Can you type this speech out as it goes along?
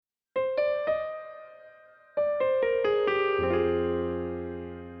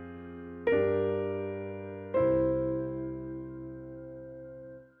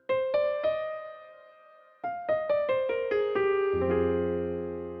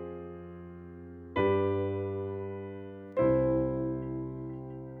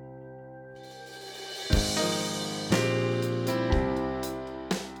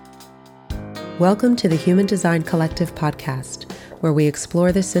Welcome to the Human Design Collective podcast, where we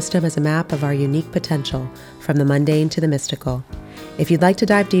explore the system as a map of our unique potential, from the mundane to the mystical. If you'd like to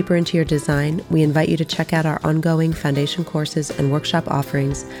dive deeper into your design, we invite you to check out our ongoing foundation courses and workshop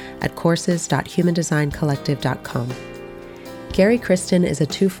offerings at courses.humandesigncollective.com. Gary Christen is a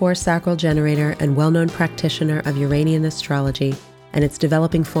 2-4 sacral generator and well-known practitioner of Uranian astrology and its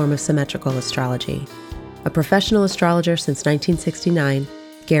developing form of symmetrical astrology. A professional astrologer since 1969,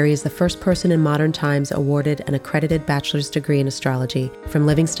 Gary is the first person in modern times awarded an accredited bachelor's degree in astrology from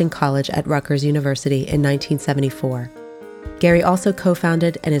Livingston College at Rutgers University in 1974. Gary also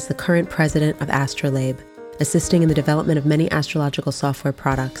co-founded and is the current president of Astrolabe, assisting in the development of many astrological software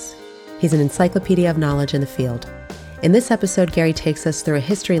products. He's an encyclopedia of knowledge in the field. In this episode, Gary takes us through a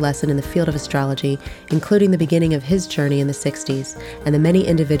history lesson in the field of astrology, including the beginning of his journey in the 60s and the many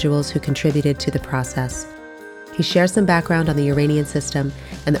individuals who contributed to the process. He shares some background on the Uranian system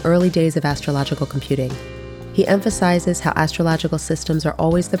and the early days of astrological computing. He emphasizes how astrological systems are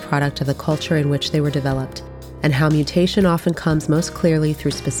always the product of the culture in which they were developed, and how mutation often comes most clearly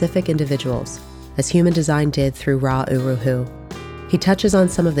through specific individuals, as human design did through Ra Uru Hu. He touches on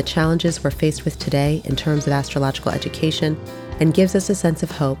some of the challenges we're faced with today in terms of astrological education, and gives us a sense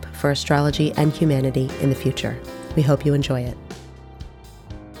of hope for astrology and humanity in the future. We hope you enjoy it.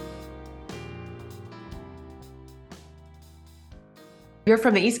 You're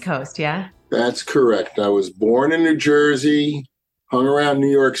from the East Coast, yeah? That's correct. I was born in New Jersey, hung around New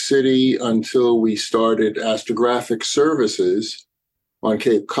York City until we started astrographic services on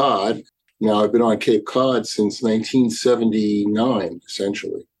Cape Cod. Now, I've been on Cape Cod since 1979,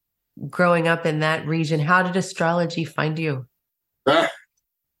 essentially. Growing up in that region, how did astrology find you? At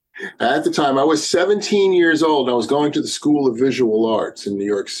the time, I was 17 years old. I was going to the School of Visual Arts in New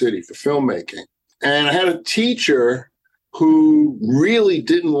York City for filmmaking. And I had a teacher who really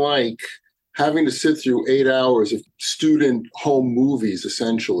didn't like having to sit through 8 hours of student home movies,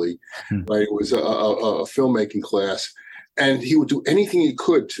 essentially. Right? It was a filmmaking class. And he would do anything he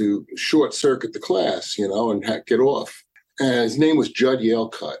could to short circuit the class, and get off. And his name was Judd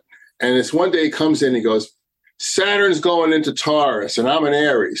Yalecut. And this one day he comes in, he goes, Saturn's going into Taurus and I'm an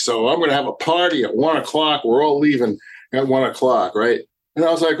Aries. So I'm going to have a party at 1 o'clock. We're all leaving at 1 o'clock, right? And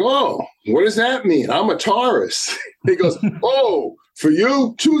I was like, oh, what does that mean? I'm a Taurus. He goes, oh, for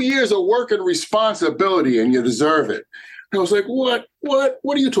you, 2 years of work and responsibility and you deserve it. And I was like, what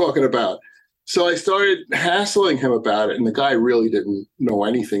are you talking about? So I started hassling him about it. And the guy really didn't know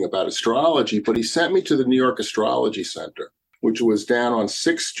anything about astrology, but he sent me to the New York Astrology Center, which was down on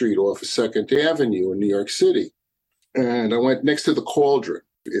 6th Street off of 2nd Avenue in New York City. And I went next to the Cauldron,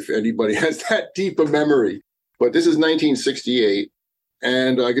 if anybody has that deep a memory. But this is 1968.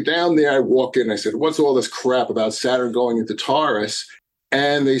 And I get down there, I walk in, I said, what's all this crap about Saturn going into Taurus?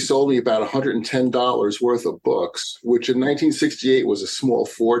 And they sold me about $110 worth of books, which in 1968 was a small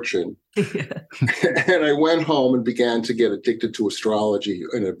fortune. And I went home and began to get addicted to astrology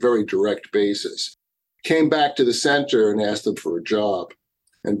on a very direct basis. Came back to the center and asked them for a job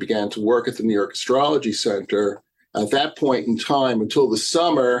and began to work at the New York Astrology Center. At that point in time, until the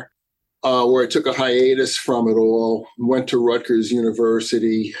summer, where I took a hiatus from it all, went to Rutgers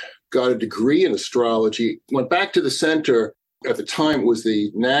University, got a degree in astrology, went back to the center. At the time, it was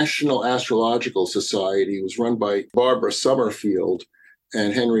the National Astrological Society. It was run by Barbara Summerfield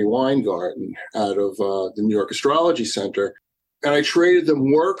and Henry Weingarten out of the New York Astrology Center. And I traded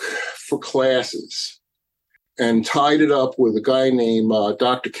them work for classes and tied it up with a guy named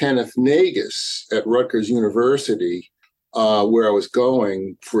Dr. Kenneth Nagus at Rutgers University, where I was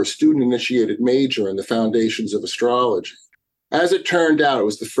going for a student-initiated major in the foundations of astrology. As it turned out, it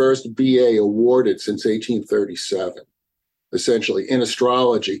was the first BA awarded since 1837, essentially, in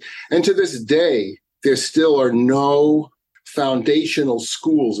astrology. And to this day, there still are no foundational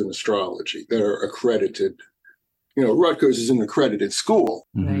schools in astrology that are accredited. Rutgers is an accredited school.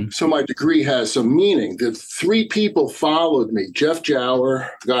 Mm-hmm. So my degree has some meaning. The 3 people followed me. Jeff Jower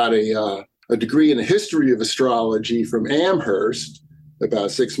got a degree in the history of astrology from Amherst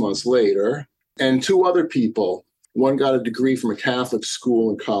about 6 months later, and 2 other people. One got a degree from a Catholic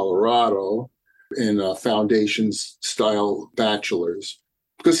school in Colorado in foundations-style bachelor's.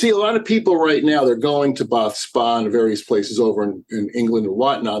 Because, see, a lot of people right now, they're going to Bath Spa and various places over in England and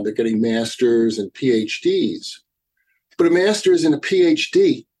whatnot. They're getting masters and PhDs. But a master's and a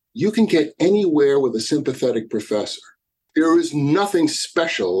PhD, you can get anywhere with a sympathetic professor. There is nothing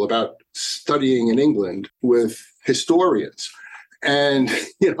special about studying in England with historians. And,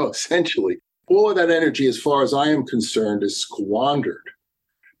 essentially, all of that energy, as far as I am concerned, is squandered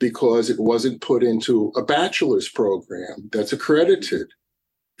because it wasn't put into a bachelor's program that's accredited.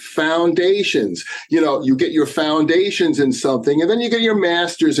 foundations. You get your foundations in something, and then you get your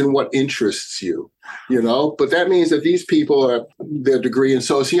masters in what interests you, But that means that these people are their degree in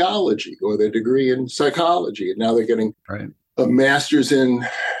sociology or their degree in psychology, and now they're getting a master's in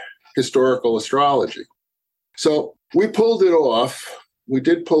historical astrology. So we pulled it off. We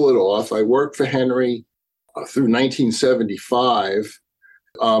did pull it off. I worked for Henry through 1975.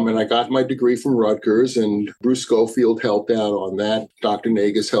 And I got my degree from Rutgers, and Bruce Schofield helped out on that. Dr.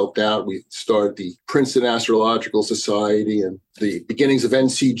 Nagus helped out. We started the Princeton Astrological Society, and the beginnings of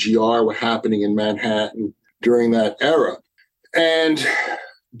NCGR were happening in Manhattan during that era. And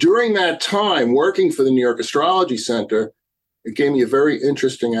during that time, working for the New York Astrology Center, it gave me a very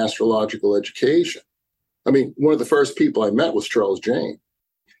interesting astrological education. I mean, one of the first people I met was Charles Jane.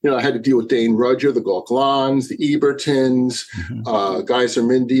 I had to deal with Dane Rudger, the Gauquelins, the Ebertons, Geyser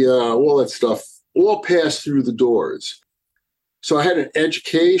Mindia, all that stuff, all passed through the doors. So I had an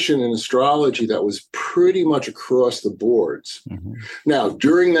education in astrology that was pretty much across the boards. Now,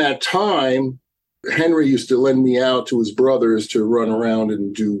 during that time, Henry used to lend me out to his brothers to run around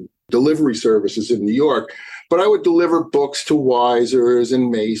and do delivery services in New York. But I would deliver books to Weisers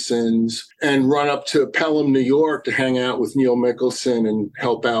and Masons and run up to Pelham, New York to hang out with Neil Mickelson and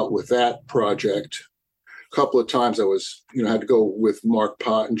help out with that project. A couple of times I was, had to go with Mark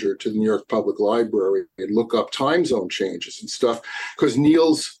Pottinger to the New York Public Library and look up time zone changes and stuff, because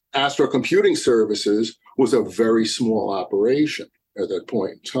Neil's astrocomputing services was a very small operation at that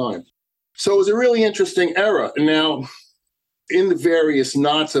point in time. So it was a really interesting era. Now, in the various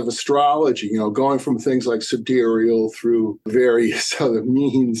knots of astrology, going from things like sidereal through various other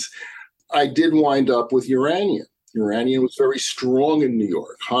means, I did wind up with Uranian. Uranian was very strong in New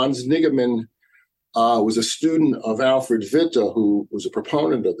York. Hans Nigemann was a student of Alfred Witte, who was a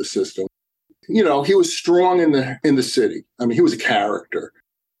proponent of the system. He was strong in the city. I mean, he was a character,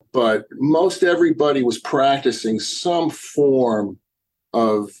 but most everybody was practicing some form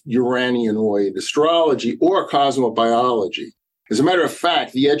of Uranianoid astrology or cosmobiology. As a matter of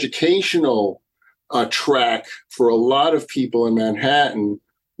fact, the educational track for a lot of people in Manhattan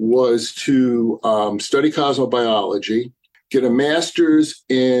was to study cosmobiology, get a master's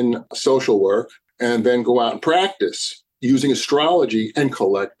in social work, and then go out and practice using astrology and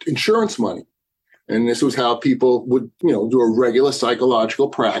collect insurance money. And this was how people would, do a regular psychological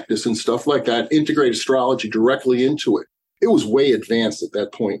practice and stuff like that, integrate astrology directly into it. It was way advanced at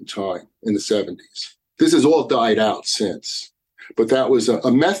that point in time in the 70s. This has all died out since. But that was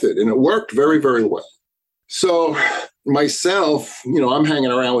a method, and it worked very, very well. So myself, I'm hanging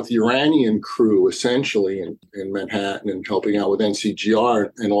around with the Uranian crew, essentially, in Manhattan and helping out with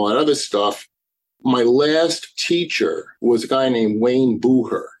NCGR and all that other stuff. My last teacher was a guy named Wayne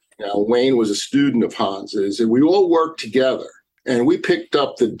Bucher. Now, Wayne was a student of Hans's, and we all worked together. And we picked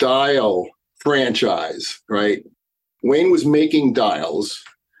up the dial franchise, right? Wayne was making dials,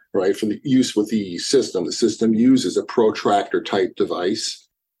 right, for the use with the system. The system uses a protractor type device.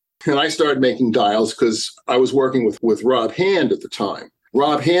 And I started making dials because I was working with Rob Hand at the time.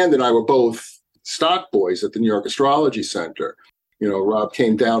 Rob Hand and I were both stock boys at the New York Astrology Center. Rob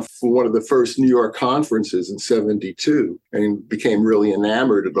came down for one of the first New York conferences in 72 and became really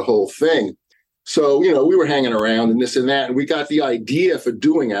enamored of the whole thing. So, we were hanging around and this and that, and we got the idea for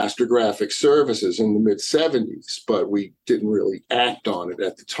doing astrographic services in the mid-70s, but we didn't really act on it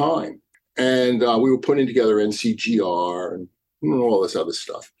at the time. And we were putting together NCGR and all this other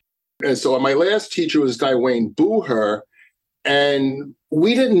stuff. And so my last teacher was this guy, Wayne Bucher, and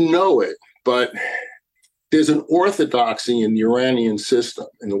we didn't know it, but there's an orthodoxy in the Uranian system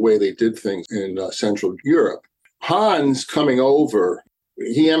in the way they did things in Central Europe. Hans coming over,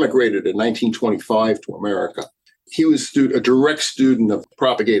 he emigrated in 1925 to America. He was a direct student of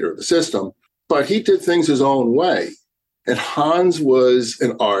propagator of the system, but he did things his own way. And Hans was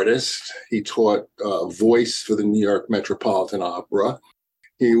an artist. He taught voice for the New York Metropolitan Opera.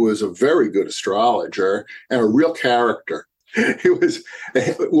 He was a very good astrologer and a real character. He was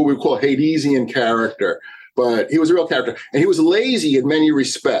what we call Hadesian character, but he was a real character. And he was lazy in many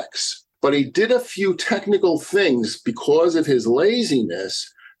respects. But he did a few technical things because of his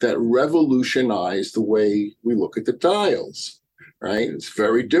laziness that revolutionized the way we look at the dials, right? It's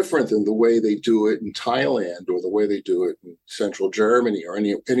very different than the way they do it in Thailand or the way they do it in central Germany or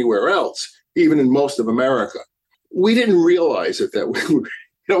anywhere else, even in most of America. We didn't realize it that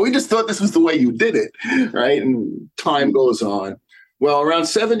we just thought this was the way you did it, right? And time goes on. Well, around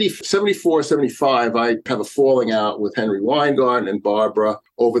 74, 75, I have a falling out with Henry Weingarten and Barbara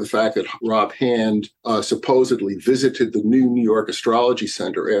over the fact that Rob Hand supposedly visited the new New York Astrology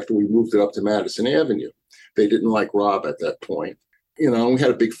Center after we moved it up to Madison Avenue. They didn't like Rob at that point. we had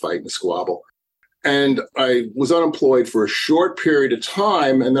a big fight and a squabble. And I was unemployed for a short period of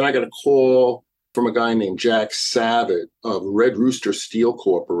time. And then I got a call from a guy named Jack Savitt of Red Rooster Steel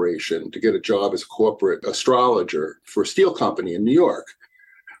Corporation to get a job as a corporate astrologer for a steel company in New York,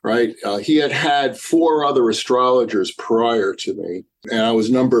 right? He had 4 other astrologers prior to me, and I was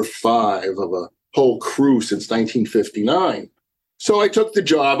number 5 of a whole crew since 1959. So I took the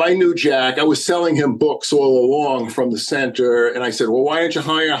job. I knew Jack. I was selling him books all along from the center. And I said, well, why don't you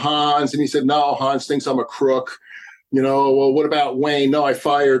hire Hans? And he said, no, Hans thinks I'm a crook. Well, what about Wayne? No, I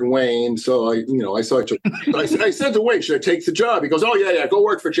fired Wayne. So I said to Wayne, should I take the job? He goes, oh, yeah, go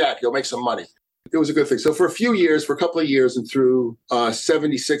work for Jack. You'll make some money. It was a good thing. So for a couple of years and through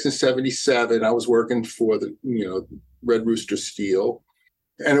 76 and 77, I was working for the, Red Rooster Steel.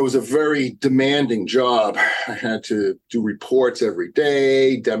 And it was a very demanding job. I had to do reports every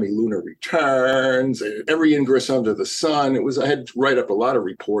day, demi-lunar returns, every ingress under the sun. I had to write up a lot of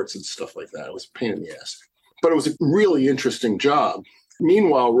reports and stuff like that. It was a pain in the ass. But it was a really interesting job.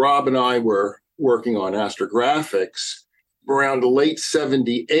 Meanwhile, Rob and I were working on astrographics. Around the late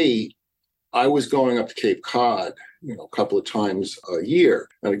 78, I was going up to Cape Cod, a couple of times a year.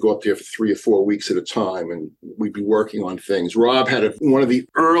 And I'd go up there for 3 or 4 weeks at a time, and we'd be working on things. Rob had one of the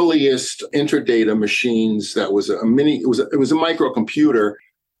earliest interdata machines that was it was a microcomputer,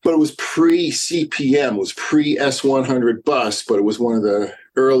 but it was pre-CPM, it was pre-S100 bus, but it was one of the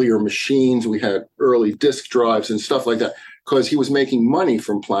earlier machines. We had early disk drives and stuff like that, because he was making money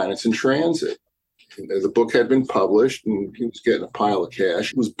from planets in transit. The book had been published, and he was getting a pile of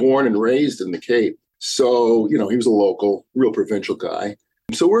cash. He was born and raised in the Cape. So, he was a local, real provincial guy.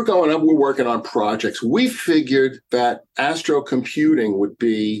 So we're going up, we're working on projects. We figured that astrocomputing would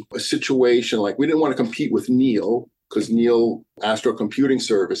be a situation like we didn't want to compete with Neil, because Neil Astrocomputing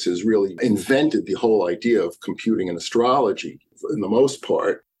Services really invented the whole idea of computing and astrology in the most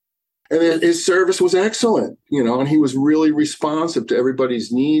part. And his service was excellent, and he was really responsive to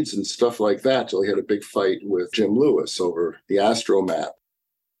everybody's needs and stuff like that, till he had a big fight with Jim Lewis over the astromap.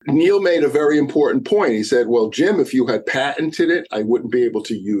 Neil made a very important point. He said, well, Jim, if you had patented it, I wouldn't be able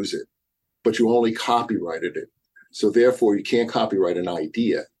to use it, but you only copyrighted it. So therefore, you can't copyright an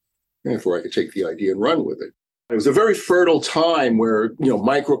idea. Therefore, I could take the idea and run with it. It was a very fertile time where,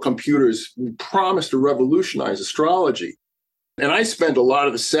 microcomputers promised to revolutionize astrology. And I spent a lot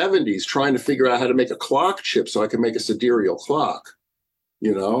of the 70s trying to figure out how to make a clock chip so I could make a sidereal clock.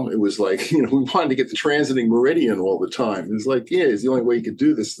 It was like, we wanted to get the transiting meridian all the time. It was like, it's the only way you could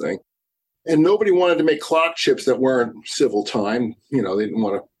do this thing. And nobody wanted to make clock chips that weren't civil time. They didn't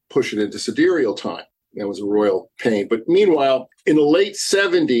want to push it into sidereal time. That was a royal pain. But meanwhile, in the late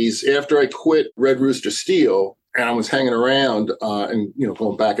 70s, after I quit Red Rooster Steel and I was hanging around and,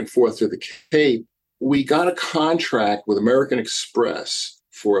 going back and forth to the Cape, we got a contract with American Express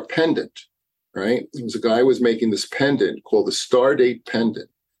for a pendant. Right? There was a guy who was making this pendant called the Stardate pendant.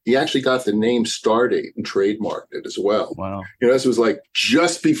 He actually got the name Stardate and trademarked it as well. Wow. This was like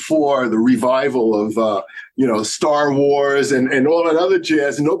just before the revival of, Star Wars and all that other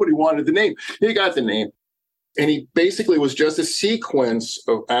jazz. And nobody wanted the name. He got the name. And he basically was just a sequence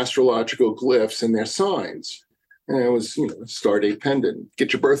of astrological glyphs and their signs. And it was, Stardate pendant.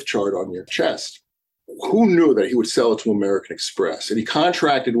 Get your birth chart on your chest. Who knew that he would sell it to American Express? And he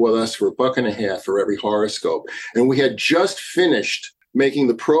contracted with us for $1.50 for every horoscope. And we had just finished making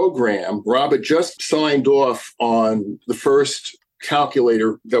the program. Rob had just signed off on the first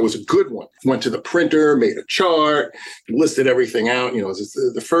calculator that was a good one. Went to the printer, made a chart, listed everything out. It was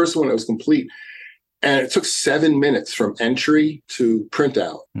the first one that was complete. And it took 7 minutes from entry to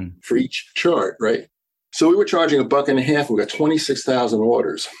printout for each chart, right? So we were charging $1.50. We got 26,000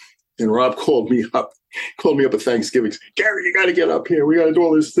 orders. And Rob called me up at Thanksgiving. Gary, you got to get up here. We got to do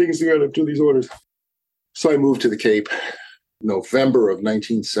all these things. We got to do these orders. So I moved to the Cape November of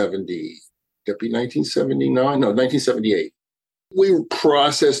 1970. Could be 1979? No, 1978. We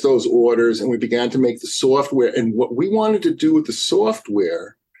processed those orders and we began to make the software. And what we wanted to do with the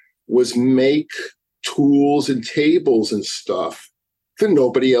software was make tools and tables and stuff that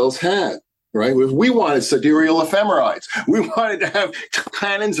nobody else had. Right? We wanted sidereal ephemerides. We wanted to have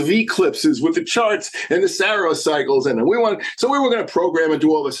canons of eclipses with the charts and the Saros cycles in them. So we were going to program and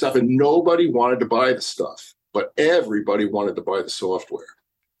do all this stuff, and nobody wanted to buy the stuff, but everybody wanted to buy the software.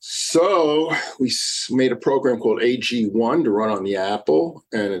 So we made a program called AG1 to run on the Apple,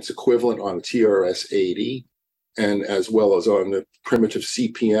 and it's equivalent on the TRS-80, and as well as on the primitive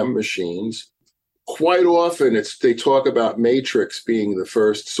CPM machines. Quite often, they talk about Matrix being the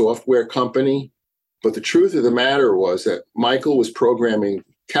first software company, but the truth of the matter was that Michael was programming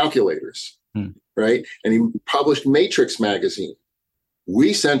calculators, right? And he published Matrix magazine.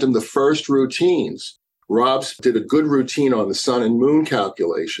 We sent him the first routines. Rob's did a good routine on the sun and moon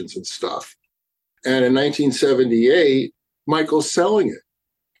calculations and stuff. And in 1978, Michael's selling it.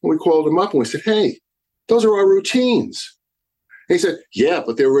 And we called him up and we said, hey, those are our routines. And he said, yeah,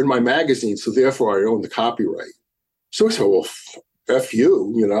 but they were in my magazine, so therefore I own the copyright. So we said, well, F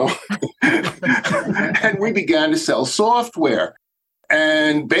you, you know. And we began to sell software.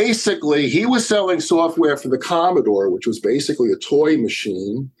 And basically, he was selling software for the Commodore, which was basically a toy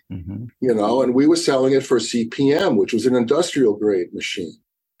machine, you know, and we were selling it for CPM, which was an industrial grade machine.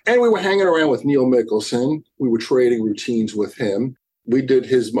 And we were hanging around with Neil Mickelson. We were trading routines with him. We did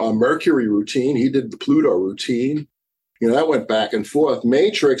his Mercury routine. He did the Pluto routine. You know, that went back and forth.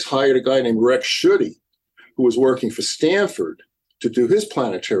 Matrix hired a guy named Rex Schutte, who was working for Stanford, to do his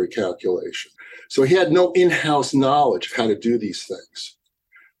planetary calculation. So he had no in-house knowledge of how to do these things.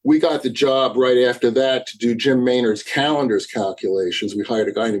 We got the job right after that to do Jim Maynard's calendars calculations. We hired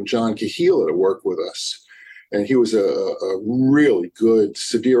a guy named John Kahila to work with us. And he was a really good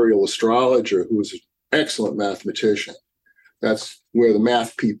sidereal astrologer who was an excellent mathematician. That's where the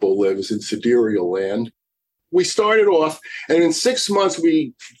math people live, is in sidereal land. We started off, and in 6 months,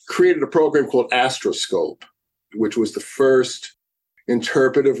 we created a program called Astroscope, which was the first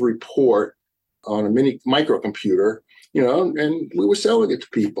interpretive report on a mini microcomputer, you know, and we were selling it to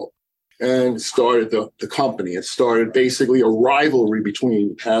people. And it started the company. It started basically a rivalry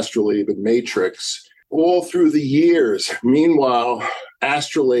between Astrolabe and Matrix all through the years. Meanwhile,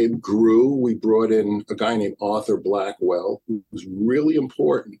 Astrolabe grew. We brought in a guy named Arthur Blackwell, who was really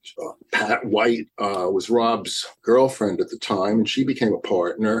important. Pat White was Rob's girlfriend at the time, and she became a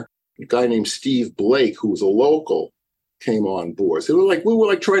partner. A guy named Steve Blake, who was a local, came on board. So we were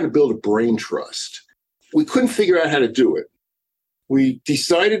like trying to build a brain trust. We couldn't figure out how to do it. We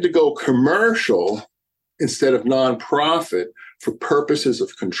decided to go commercial instead of nonprofit for purposes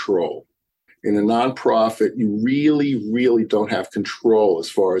of control. In a nonprofit, you really, really don't have control as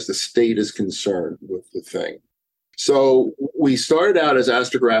far as the state is concerned with the thing. So we started out as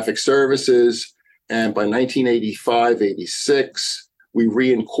Astrographic Services, and by 1985, 86, we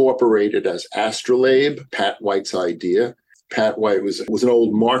reincorporated as Astrolabe, Pat White's idea. Pat White was an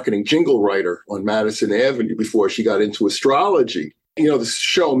old marketing jingle writer on Madison Avenue before she got into astrology. You know, the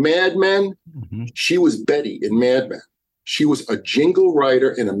show Mad Men, she was Betty in Mad Men. She was a jingle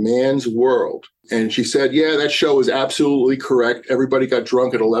writer in a man's world. And she said, yeah, that show is absolutely correct. Everybody got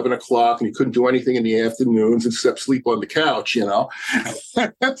drunk at 11 o'clock and you couldn't do anything in the afternoons except sleep on the couch, you know.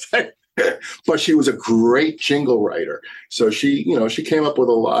 But she was a great jingle writer. So she came up with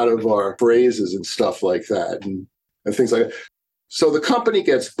a lot of our phrases and stuff like that and things like that. So the company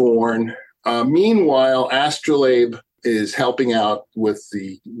gets born. Meanwhile, Astrolabe is helping out with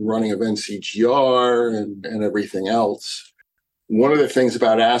the running of NCGR and everything else. One of the things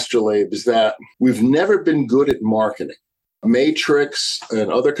about Astrolabe is that we've never been good at marketing. Matrix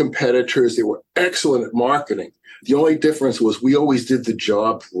and other competitors, they were excellent at marketing. The only difference was we always did the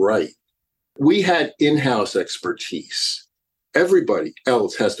job right. We had in-house expertise. Everybody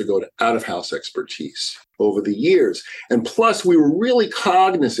else has to go to out-of-house expertise over the years. And plus, we were really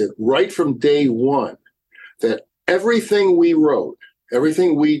cognizant right from day one that everything we wrote,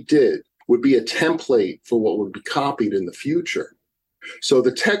 everything we did would be a template for what would be copied in the future. So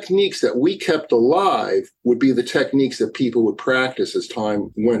the techniques that we kept alive would be the techniques that people would practice as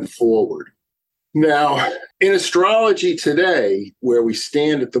time went forward. Now, in astrology today, where we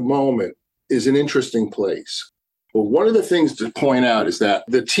stand at the moment, is an interesting place. Well, one of the things to point out is that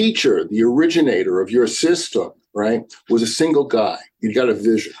the teacher, the originator of your system, right, was a single guy. You got a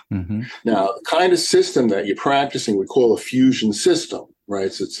vision. Now, the kind of system that you're practicing we call a fusion system,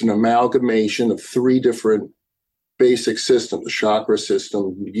 right? So it's an amalgamation of three different basic systems: the chakra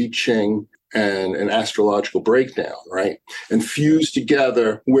system, I Ching, and an astrological breakdown, right? And fused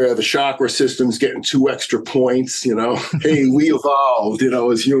together where the chakra system's getting 2 extra points, you know, hey, we evolved, you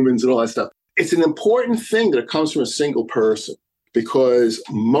know, as humans and all that stuff. It's an important thing that it comes from a single person, because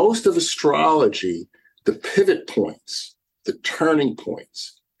most of astrology, the pivot points, the turning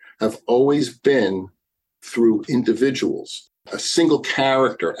points, have always been through individuals, a single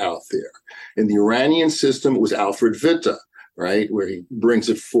character out there. In the Iranian system, it was Alfred Witte, right, where he brings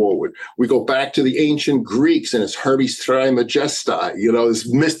it forward. We go back to the ancient Greeks, and it's Hermes Trismegistus, you know, this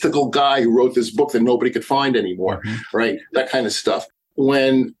mystical guy who wrote this book that nobody could find anymore, right, that kind of stuff.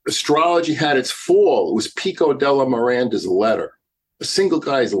 When astrology had its fall, it was Pico della Miranda's letter, a single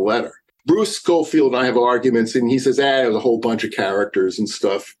guy's letter. Bruce Schofield and I have arguments, and he says, there's a whole bunch of characters and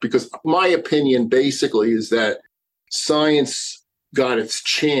stuff, because my opinion basically is that science got its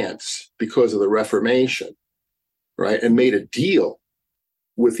chance because of the Reformation, right, and made a deal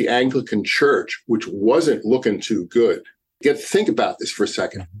with the Anglican Church, which wasn't looking too good. Think about this for a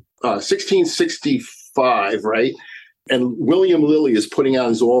second. 1665, right? And William Lilly is putting out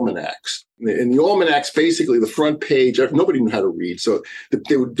his almanacs. In the almanacs, basically, the front page, nobody knew how to read, so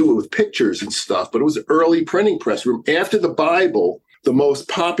they would do it with pictures and stuff, but it was an early printing press. After the Bible, the most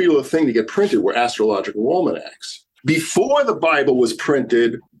popular thing to get printed were astrological almanacs. Before the Bible was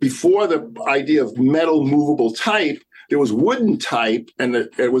printed, before the idea of metal movable type, there was wooden type, and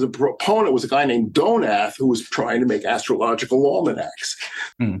it was a proponent was a guy named Donath who was trying to make astrological almanacs.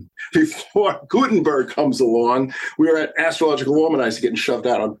 Before Gutenberg comes along, we were at astrological almanacs getting shoved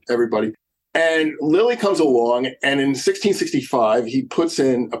out on everybody. And Lilly comes along, and in 1665, he puts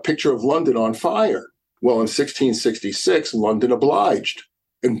in a picture of London on fire. Well, in 1666, London obliged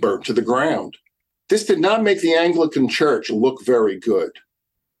and burnt to the ground. This did not make the Anglican Church look very good.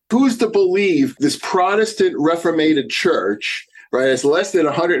 Who's to believe this Protestant Reformated Church, right, it's less than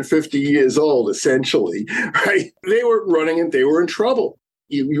 150 years old, essentially, right? They were running and they were in trouble.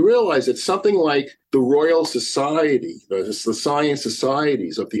 You realize that something like the Royal Society, the science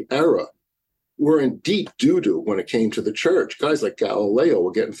societies of the era, were in deep doo-doo when it came to the church. Guys like Galileo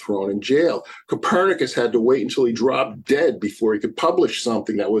were getting thrown in jail. Copernicus had to wait until he dropped dead before he could publish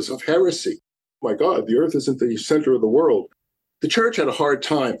something that was of heresy. My God, the earth isn't the center of the world. The church had a hard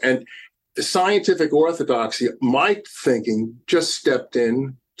time, and the scientific orthodoxy, my thinking, just stepped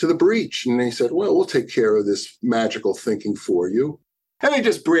in to the breach. And they said, well, we'll take care of this magical thinking for you. And they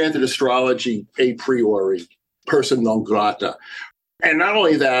just branded astrology a priori, person non grata. And not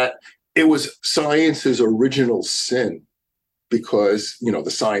only that, it was science's original sin, because, the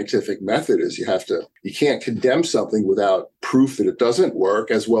scientific method is you can't condemn something without proof that it doesn't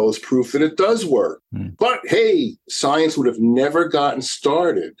work, as well as proof that it does work. But hey, science would have never gotten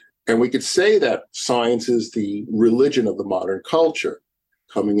started. And we could say that science is the religion of the modern culture,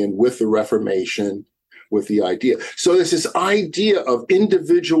 coming in with the Reformation, with the idea. So there's this idea of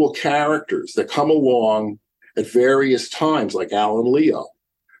individual characters that come along at various times, like Alan Leo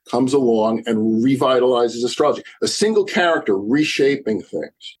comes along and revitalizes astrology. A single character reshaping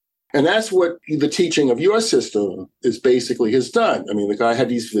things. And that's what the teaching of your system has done. I mean, the guy had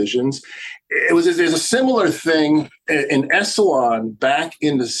these visions. There's a similar thing in Esalen back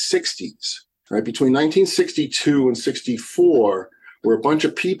in the 60s, right? Between 1962 and 64, where a bunch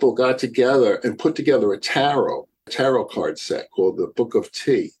of people got together and put together a tarot card set called the Book of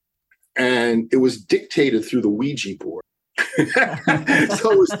Tea. And it was dictated through the Ouija board.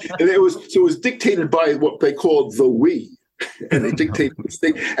 So it was dictated by what they called the we, and they dictated this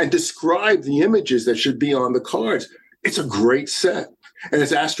thing and described the images that should be on the cards. It's a great set, and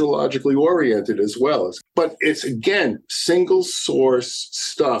it's astrologically oriented as well. But it's, again, single source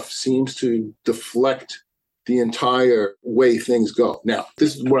stuff seems to deflect the entire way things go. Now,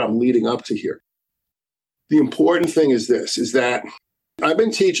 this is what I'm leading up to here. The important thing is that I've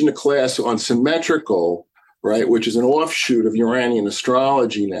been teaching a class on symmetrical, right, which is an offshoot of Uranian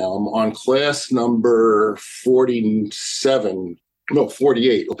astrology now. I'm on class number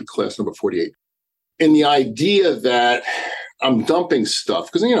 48. It'll be class number 48. And the idea that I'm dumping stuff,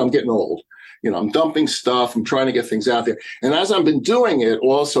 because, I'm getting old. I'm dumping stuff. I'm trying to get things out there. And as I've been doing it,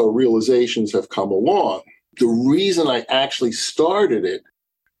 also realizations have come along. The reason I actually started it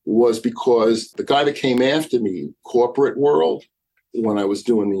was because the guy that came after me, corporate world, when I was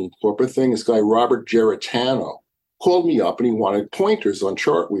doing the corporate thing, this guy, Robert Geritano, called me up and he wanted pointers on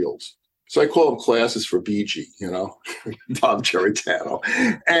chart wheels. So I called him classes for BG, Bob Geritano.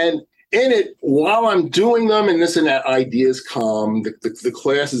 And in it, while I'm doing them and this and that, ideas come. The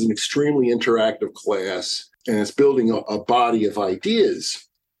class is an extremely interactive class, and it's building a body of ideas.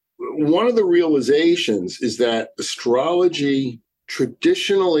 One of the realizations is that astrology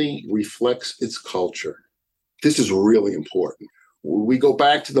traditionally reflects its culture. This is really important. We go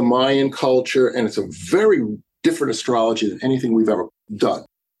back to the Mayan culture, and it's a very different astrology than anything we've ever done.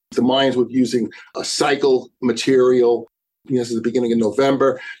 The Mayans were using a cycle material. This is the beginning of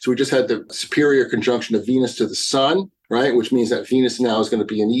November. So we just had the superior conjunction of Venus to the sun, right? Which means that Venus now is going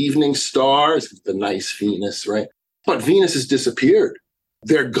to be an evening star. It's the nice Venus, right? But Venus has disappeared.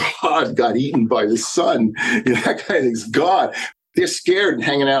 Their god got eaten by the sun. That guy is God. They're scared and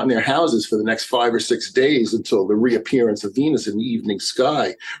hanging out in their houses for the next 5 or 6 days until the reappearance of Venus in the evening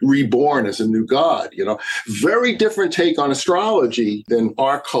sky, reborn as a new god. Very different take on astrology than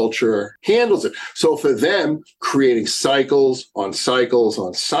our culture handles it. So for them, creating cycles on cycles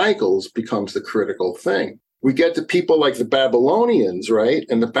on cycles becomes the critical thing. We get to people like the Babylonians, right?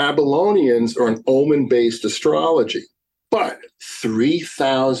 And the Babylonians are an omen-based astrology. But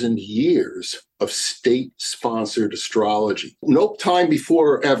 3,000 years of state-sponsored astrology. No time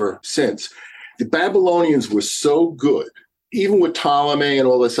before or ever since. The Babylonians were so good, even with Ptolemy and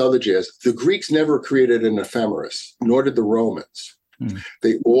all this other jazz. The Greeks never created an ephemeris, nor did the Romans.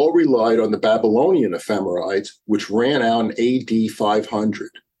 They all relied on the Babylonian ephemerides, which ran out in AD 500.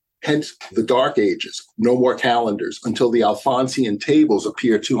 Hence the Dark Ages, no more calendars until the Alphonsian tables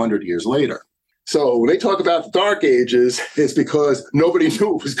appear 200 years later. So when they talk about the Dark Ages, it's because nobody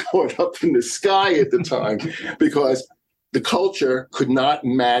knew what was going up in the sky at the time, because the culture could not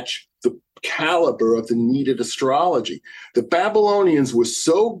match the caliber of the needed astrology. The Babylonians were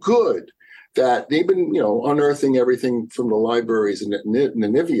so good that they've been, unearthing everything from the libraries in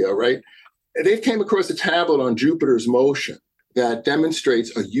Nineveh, right? And they came across a tablet on Jupiter's motion that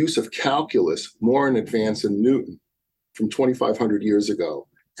demonstrates a use of calculus more in advance than Newton from 2,500 years ago.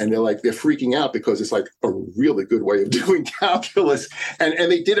 And they're freaking out because it's like a really good way of doing calculus. And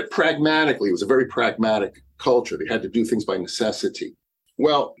they did it pragmatically. It was a very pragmatic culture. They had to do things by necessity.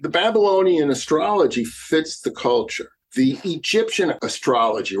 Well, the Babylonian astrology fits the culture. The Egyptian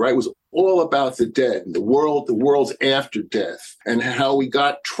astrology, right, was all about the dead and the worlds after death, and how we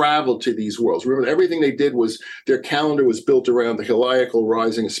got travel to these worlds. Remember, everything they did was, their calendar was built around the heliacal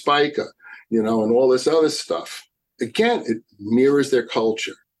rising of Spica, and all this other stuff. Again, it mirrors their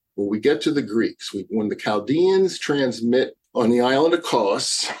culture. When we get to the Greeks, when the Chaldeans transmit on the island of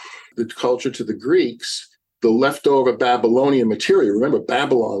Kos, the culture to the Greeks, the leftover Babylonian material. Remember,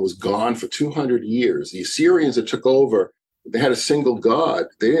 Babylon was gone for 200 years. The Assyrians that took over, they had a single god.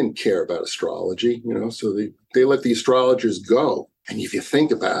 They didn't care about astrology, so they let the astrologers go. And if you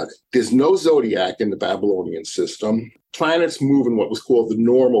think about it, there's no zodiac in the Babylonian system. Planets move in what was called the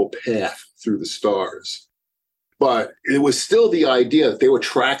normal path through the stars. But it was still the idea that they were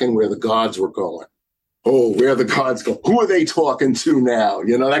tracking where the gods were going. Oh, where are the gods going? Who are they talking to now?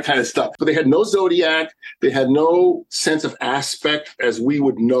 That kind of stuff. But they had no zodiac. They had no sense of aspect as we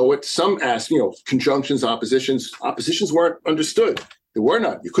would know it. Some conjunctions, oppositions weren't understood. There were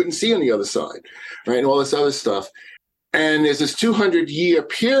none. You couldn't see on the other side, right? And all this other stuff. And there's this 200-year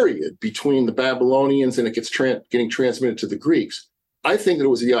period between the Babylonians and it gets getting transmitted to the Greeks. I think that it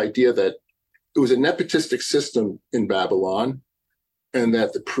was the idea that it was a nepotistic system in Babylon, and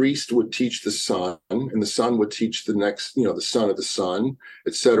that the priest would teach the son, and the son would teach the next, the son of the son,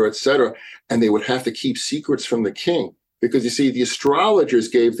 et cetera, et cetera. And they would have to keep secrets from the king, because you see, the astrologers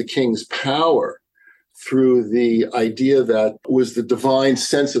gave the kings power through the idea that was the divine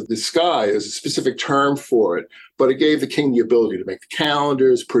sense of the sky, as a specific term for it. But it gave the king the ability to make the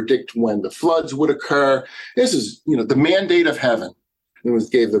calendars, predict when the floods would occur. This is, the mandate of heaven.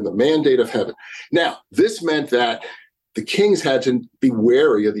 It gave them the mandate of heaven. Now, this meant that the kings had to be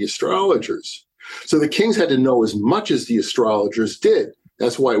wary of the astrologers. So the kings had to know as much as the astrologers did.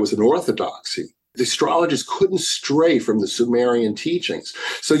 That's why it was an orthodoxy. The astrologers couldn't stray from the Sumerian teachings.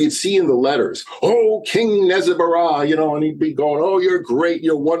 So you'd see in the letters, oh, King Nezabara, and he'd be going, oh, you're great,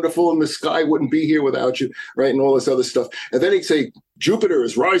 you're wonderful, and the sky wouldn't be here without you, right, and all this other stuff. And then he'd say, Jupiter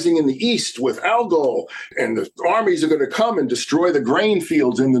is rising in the east with Algol, and the armies are going to come and destroy the grain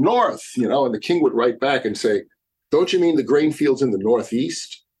fields in the north, and the king would write back and say, don't you mean the grain fields in the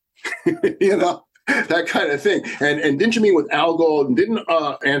northeast? That kind of thing. And didn't you mean with Algol, and didn't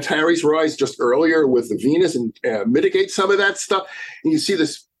Antares rise just earlier with the Venus and mitigate some of that stuff? And you see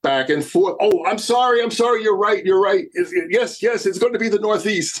this back and forth. Oh, I'm sorry, you're right. Yes, it's going to be the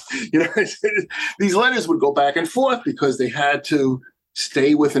northeast. These letters would go back and forth because they had to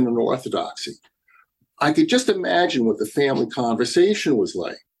stay within an orthodoxy. I could just imagine what the family conversation was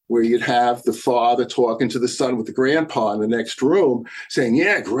like, where you'd have the father talking to the son with the grandpa in the next room saying,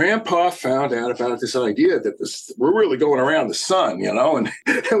 yeah, grandpa found out about this idea that we're really going around the sun, and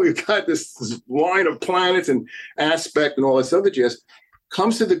we've got this line of planets and aspect and all this other jazz.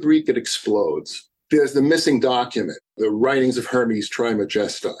 Comes to the Greek, it explodes. There's the missing document, the writings of Hermes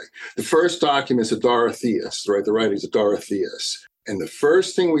Trismegistus. The first document is Dorotheus, right? The writings of Dorotheus. And the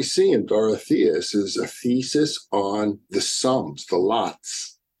first thing we see in Dorotheus is a thesis on the sums, the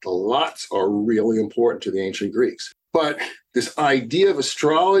lots. The lots are really important to the ancient Greeks. But this idea of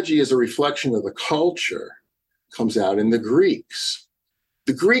astrology as a reflection of the culture comes out in the Greeks.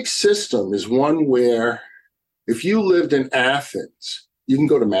 The Greek system is one where if you lived in Athens, you can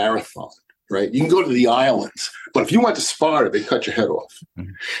go to Marathon, right? You can go to the islands. But if you went to Sparta, they cut your head off.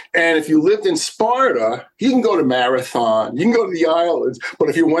 Mm-hmm. And if you lived in Sparta, you can go to Marathon, you can go to the islands. But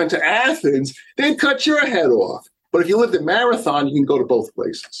if you went to Athens, they'd cut your head off. But if you lived in Marathon, you can go to both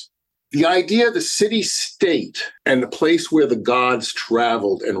places. The idea of the city-state and the place where the gods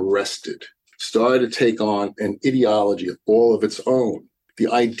traveled and rested started to take on an ideology of all of its own.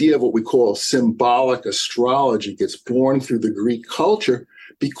 the idea of what we call symbolic astrology gets born through the Greek culture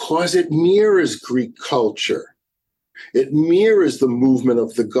because it mirrors Greek culture. It mirrors the movement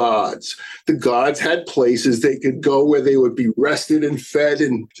of the gods. The gods had places they could go where they would be rested and fed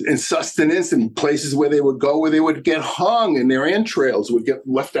and sustenance, and places where they would go where they would get hung and their entrails would get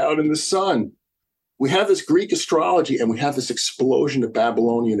left out in the sun. We have this Greek astrology and we have this explosion of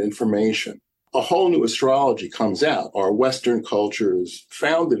Babylonian information. A whole new astrology comes out. Our Western culture is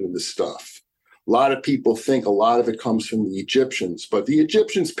founded in this stuff. A lot of people think a lot of it comes from the Egyptians, but the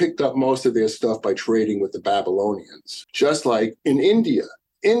Egyptians picked up most of their stuff by trading with the Babylonians. Just like in India.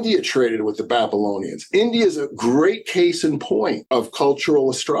 India traded with the Babylonians. India is a great case in point of cultural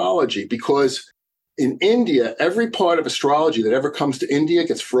astrology because in India, every part of astrology that ever comes to India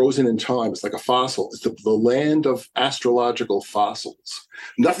gets frozen in time. It's like a fossil. It's the land of astrological fossils.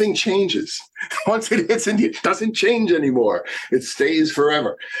 Nothing changes. Once it hits India, it doesn't change anymore. It stays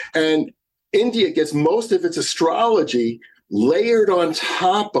forever. And India gets most of its astrology layered on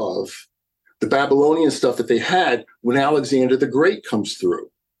top of the Babylonian stuff that they had when Alexander the Great comes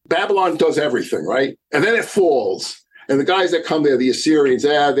through. Babylon does everything, right? And then it falls. And the guys that come there, the Assyrians,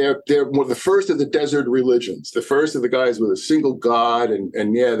 they're one of the first of the desert religions, the first of the guys with a single God.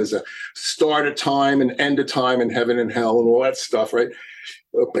 And there's a start of time and end of time and heaven and hell and all that stuff, right?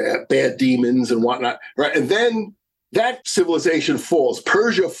 Bad demons and whatnot, right? And then that civilization falls.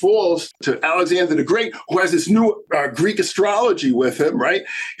 Persia falls to Alexander the Great, who has this new Greek astrology with him, right?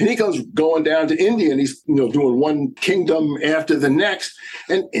 And he comes going down to India, and he's doing one kingdom after the next.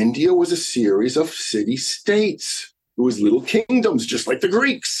 And India was a series of city-states. It was little kingdoms, just like the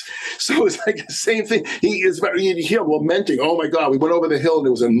Greeks. So it's like the same thing. You hear lamenting, oh my God, we went over the hill and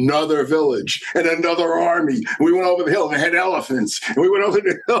there was another village and another army. And we went over the hill and they had elephants. And we went over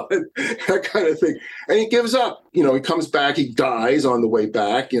the hill and that kind of thing. And he gives up. He comes back, he dies on the way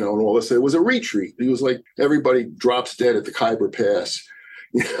back, and all this. It was a retreat. He was like, everybody drops dead at the Khyber Pass,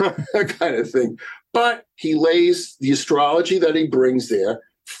 that kind of thing. But he lays the astrology that he brings there,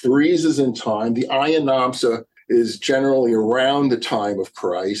 freezes in time. The Ayanamsa is generally around the time of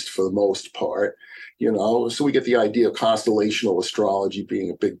Christ for the most part, so we get the idea of constellational astrology being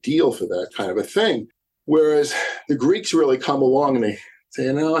a big deal for that kind of a thing. Whereas the Greeks really come along and they say,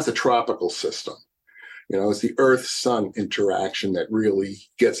 no, it's a tropical system. It's the Earth-Sun interaction that really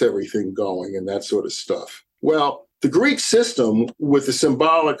gets everything going and that sort of stuff. Well, the Greek system with the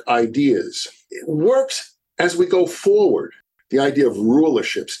symbolic ideas, it works as we go forward. The idea of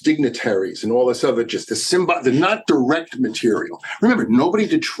rulerships, dignitaries, and all this other, just the not direct material. Remember, nobody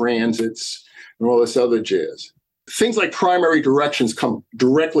did transits and all this other jazz. Things like primary directions come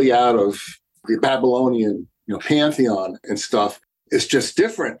directly out of the Babylonian, pantheon and stuff. It's just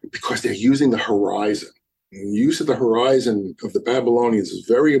different because they're using the horizon. And the use of the horizon of the Babylonians is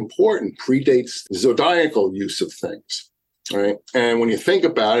very important, predates the zodiacal use of things, right? And when you think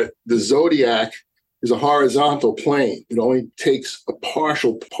about it, the zodiac is a horizontal plane. It only takes a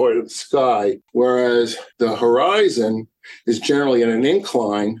partial part of the sky, whereas the horizon is generally at an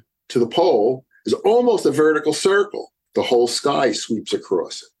incline to the pole, is almost a vertical circle. The whole sky sweeps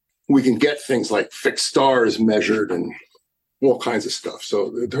across it. We can get things like fixed stars measured and all kinds of stuff. So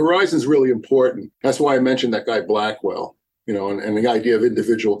the horizon is really important. That's why I mentioned that guy Blackwell, and the idea of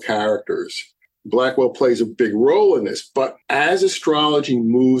individual characters. Blackwell plays a big role in this, but as astrology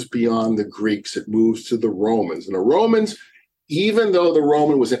moves beyond the Greeks, it moves to the Romans. And the Romans, even though the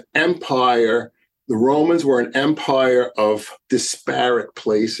Roman was an empire, the Romans were an empire of disparate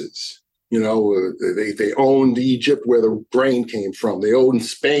places. They owned Egypt where the grain came from. They owned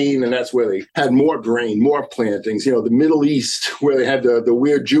Spain, and that's where they had more grain, more plantings. The Middle East, where they had the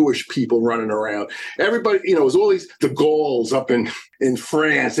weird Jewish people running around. Everybody, it was all the Gauls up in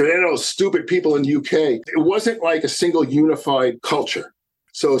France, and those stupid people in the UK. It wasn't like a single unified culture.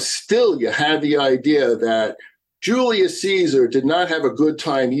 So still you had the idea that Julius Caesar did not have a good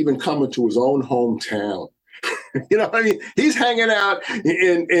time even coming to his own hometown. He's hanging out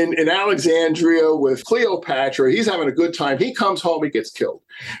in Alexandria with Cleopatra. He's having a good time. He comes home, he gets killed,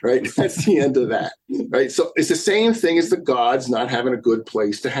 right? That's the end of that, right? So it's the same thing as the gods not having a good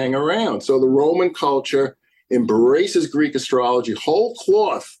place to hang around. So the Roman culture embraces Greek astrology whole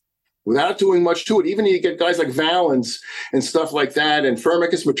cloth without doing much to it. Even you get guys like Valens and stuff like that, and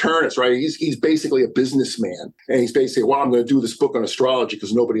Firmicus Maternus, right? He's basically a businessman. And he's basically, well, I'm going to do this book on astrology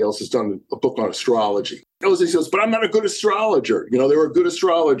because nobody else has done a book on astrology. He says, but I'm not a good astrologer. There are good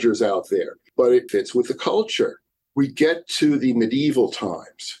astrologers out there, but it fits with the culture. We get to the medieval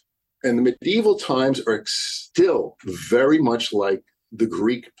times, and the medieval times are still very much like the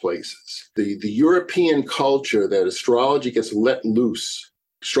Greek places. The European culture that astrology gets let loose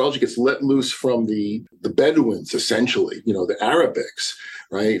Astrology gets let loose from the Bedouins, essentially, the Arabics,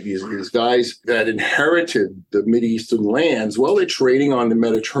 right? These guys that inherited the Mideastern lands. Well, they're trading on the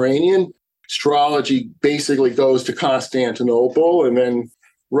Mediterranean. Astrology basically goes to Constantinople and then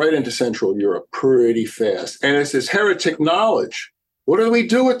right into Central Europe pretty fast. And it's this heretic knowledge. What do we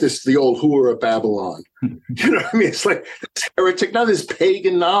do with this, the old Hura of Babylon? You know what I mean? It's like this heretic, now this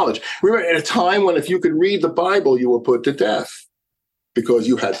pagan knowledge. We were at a time when if you could read the Bible, you were put to death because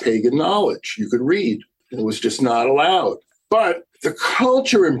you had pagan knowledge. You could read. It was just not allowed. But the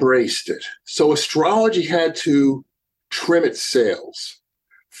culture embraced it. So astrology had to trim its sails.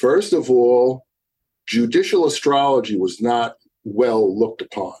 First of all, judicial astrology was not well looked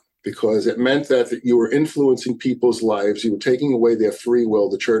upon because it meant that you were influencing people's lives. You were taking away their free will.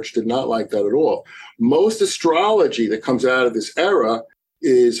 The church did not like that at all. Most astrology that comes out of this era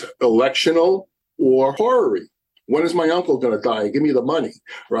is electional or horary. When is my uncle going to die? Give me the money,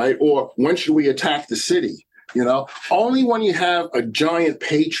 right? Or when should we attack the city? Only when you have a giant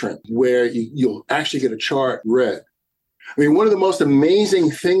patron where you'll actually get a chart read. I mean, one of the most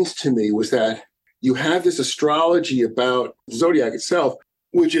amazing things to me was that you have this astrology about zodiac itself,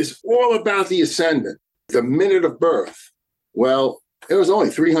 which is all about the ascendant, the minute of birth. Well, there was only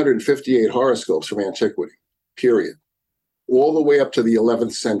 358 horoscopes from antiquity, period, all the way up to the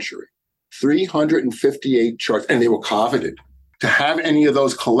 11th century. 358 charts, and they were coveted. To have any of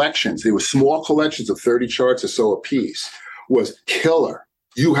those collections, they were small collections of 30 charts or so apiece, was killer.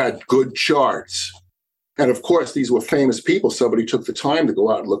 You had good charts. And of course, these were famous people. Somebody took the time to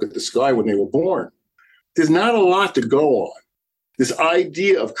go out and look at the sky when they were born. There's not a lot to go on. This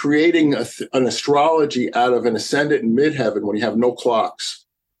idea of creating an astrology out of an ascendant and midheaven when you have no clocks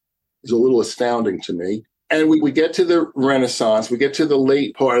is a little astounding to me. And we get to the Renaissance, we get to the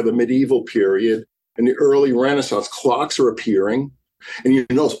late part of the medieval period, and the early Renaissance, clocks are appearing. And you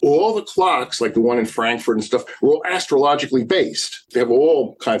notice all the clocks, like the one in Frankfurt and stuff, were all astrologically based. They have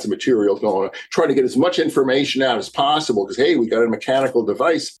all kinds of material going on, trying to get as much information out as possible because, hey, we got a mechanical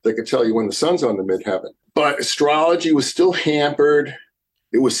device that could tell you when the sun's on the midheaven. But astrology was still hampered.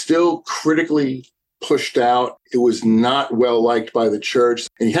 It was still critically pushed out. It was not well liked by the church.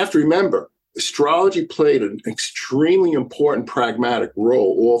 And you have to remember, astrology played an extremely important pragmatic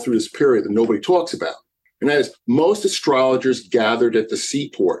role all through this period that nobody talks about. And that is, most astrologers gathered at the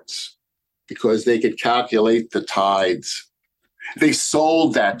seaports because they could calculate the tides. They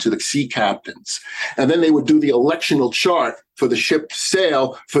sold that to the sea captains. And then they would do the electional chart for the ship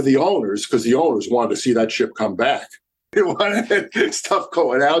sail for the owners because the owners wanted to see that ship come back. They wanted stuff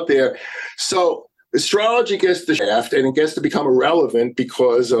going out there. So astrology gets the shaft and it gets to become irrelevant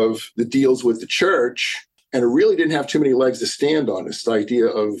because of the deals with the church. And it really didn't have too many legs to stand on. This idea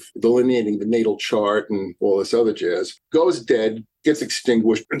of delineating the natal chart and all this other jazz goes dead, gets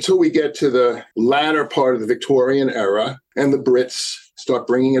extinguished until we get to the latter part of the Victorian era and the Brits start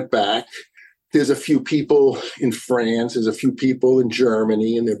bringing it back. There's a few people in France, there's a few people in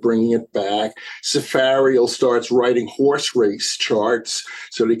Germany, and they're bringing it back. Safariel starts writing horse race charts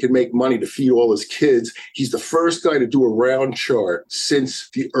so they can make money to feed all his kids. He's the first guy to do a round chart since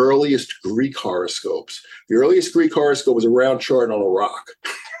the earliest Greek horoscopes. The earliest Greek horoscope was a round chart on a rock.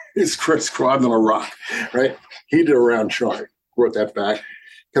 It's inscribed on a rock, right? He did a round chart, brought that back,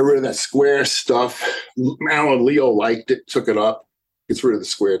 got rid of that square stuff. Alan Leo liked it, took it up, gets rid of the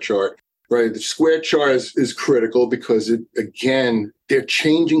square chart. Right, the square chart is critical because, they're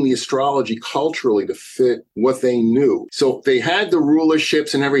changing the astrology culturally to fit what they knew. So they had the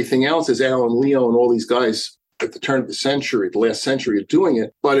rulerships and everything else as Alan Leo and all these guys at the turn of the century, the last century are doing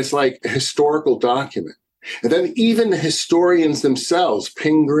it, but it's like a historical document. And then even the historians themselves,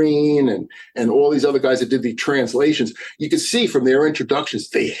 Pingreen and all these other guys that did the translations, you could see from their introductions,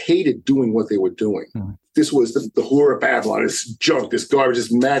 they hated doing what they were doing. Mm. This was the Whore of Babylon, this junk, this garbage,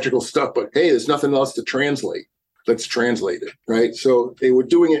 this magical stuff. But hey, there's nothing else to translate. Let's translate it, right? So they were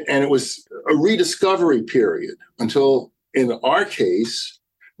doing it, and it was a rediscovery period until, in our case,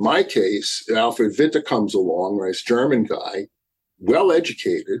 my case, Alfred Witte comes along, right? This German guy,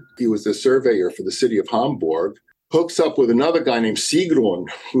 well-educated. He was the surveyor for the city of Hamburg, hooks up with another guy named Sigrun,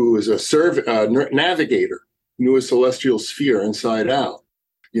 who is a navigator, knew a celestial sphere inside out,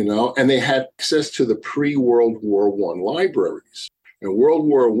 and they had access to the pre-World War I libraries. And World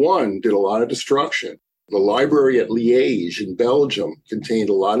War I did a lot of destruction. The library at Liège in Belgium contained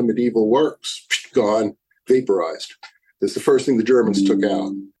a lot of medieval works, gone, vaporized. That's the first thing the Germans took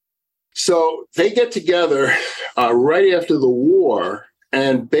out. So they get together right after the war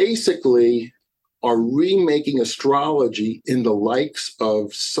and basically are remaking astrology in the likes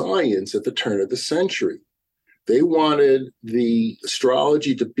of science at the turn of the century. They wanted the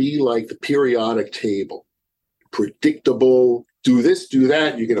astrology to be like the periodic table, predictable, do this, do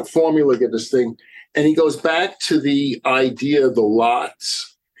that, you get a formula, get this thing. And he goes back to the idea of the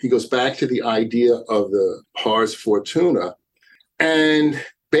lots. He goes back to the idea of the pars fortuna. And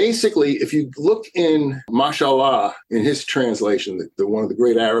basically, if you look in Mashallah, in his translation, one of the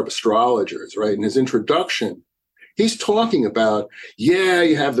great Arab astrologers, right, in his introduction, he's talking about,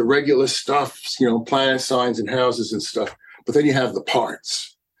 you have the regular stuff, planet signs and houses and stuff, but then you have the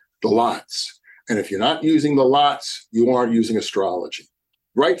parts, the lots. And if you're not using the lots, you aren't using astrology.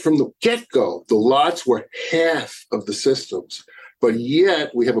 Right from the get-go, the lots were half of the systems, but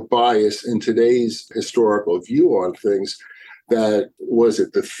yet we have a bias in today's historical view on things that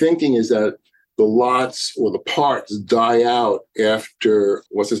the thinking is that the lots or the parts die out after,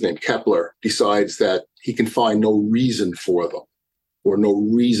 Kepler decides that he can find no reason for them or no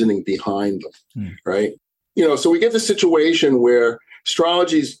reasoning behind them, right? So we get the situation where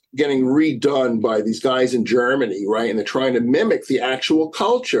astrology is getting redone by these guys in Germany, right? And they're trying to mimic the actual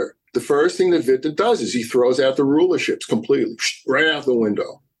culture. The first thing that Witte does is he throws out the rulerships completely, right out the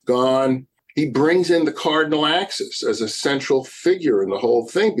window, gone. He brings in the cardinal axis as a central figure in the whole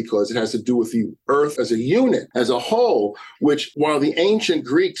thing because it has to do with the Earth as a unit, as a whole, which while the ancient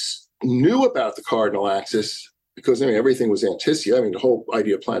Greeks knew about the cardinal axis, because everything was Anticia. The whole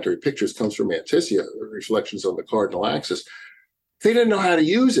idea of planetary pictures comes from Anticia, reflections on the cardinal axis. They didn't know how to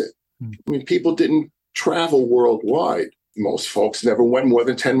use it. People didn't travel worldwide. Most folks never went more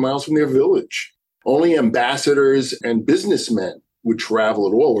than 10 miles from their village. Only ambassadors and businessmen would travel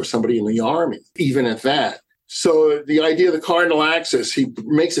at all, or somebody in the army, even at that. So the idea of the cardinal axis, he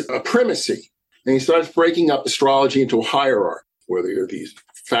makes it a primacy, and he starts breaking up astrology into a hierarchy, where there are these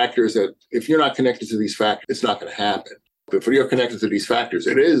factors that if you're not connected to these factors, it's not going to happen. But if you're connected to these factors,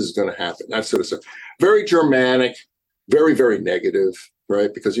 it is going to happen. That sort of stuff. Very Germanic, very, very negative,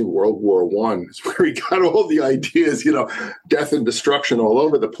 right? Because in World War I is where he got all the ideas, death and destruction all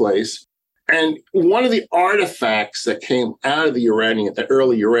over the place. And one of the artifacts that came out of the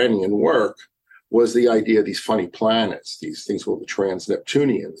early Uranian work was the idea of these funny planets, these things called the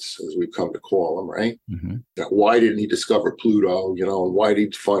trans-Neptunians, as we've come to call them, right? Mm-hmm. Now, why didn't he discover Pluto, and why did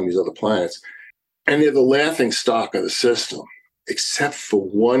he find these other planets? And they're the laughing stock of the system, except for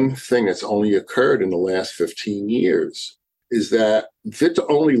one thing that's only occurred in the last 15 years, is that Witte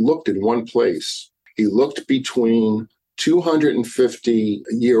only looked in one place. He looked between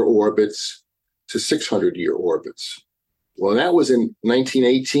 250-year orbits to 600-year orbits. Well, that was in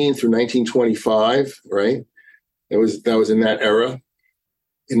 1918 through 1925, right? That was in that era.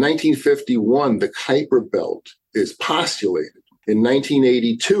 In 1951, the Kuiper Belt is postulated. In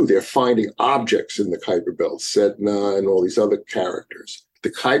 1982, they're finding objects in the Kuiper Belt, Sedna and all these other characters.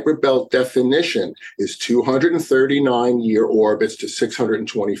 The Kuiper Belt definition is 239-year orbits to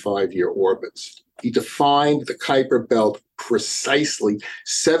 625-year orbits. He defined the Kuiper Belt precisely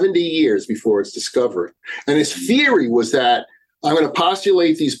 70 years before its discovery. And his theory was that I'm going to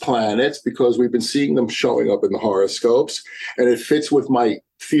postulate these planets because we've been seeing them showing up in the horoscopes, and it fits with my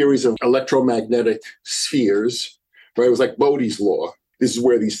theories of electromagnetic spheres, right? It was like Bode's law. This is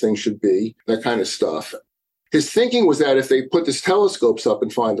where these things should be, that kind of stuff. His thinking was that if they put these telescopes up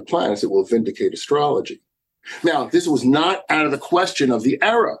and find the planets, it will vindicate astrology. Now, this was not out of the question of the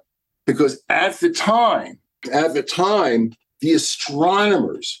era, because at the time, the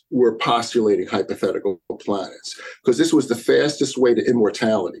astronomers were postulating hypothetical planets, because this was the fastest way to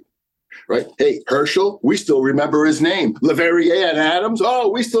immortality, right? Hey, Herschel, we still remember his name. Leverrier and Adams,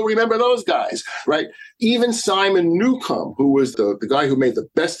 we still remember those guys, right? Even Simon Newcomb, who was the guy who made the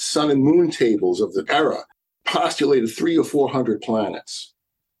best sun and moon tables of the era, postulated 300 or 400 planets,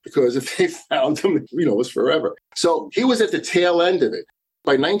 because if they found them, it was forever. So he was at the tail end of it.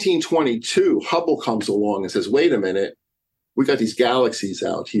 By 1922, Hubble comes along and says, wait a minute, we got these galaxies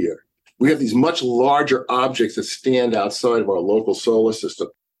out here. We have these much larger objects that stand outside of our local solar system.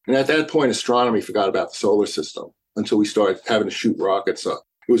 And at that point, astronomy forgot about the solar system until we started having to shoot rockets up.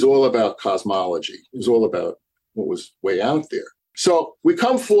 It was all about cosmology. It was all about what was way out there. So we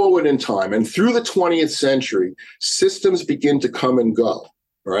come forward in time, and through the 20th century, systems begin to come and go,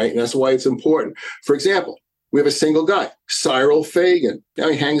 right? And that's why it's important. For example, we have a single guy, Cyril Fagan. Now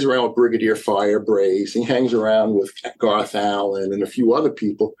he hangs around with Brigadier Firebrace. He hangs around with Garth Allen and a few other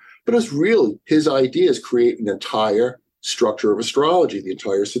people. But it's really his ideas create an entire structure of astrology, the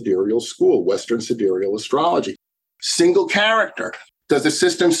entire sidereal school, Western sidereal astrology. Single character. Does the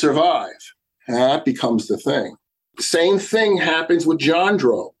system survive? That becomes the thing. The same thing happens with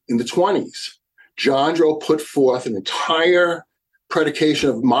Jandro in the 20s. Jandro put forth an entire predication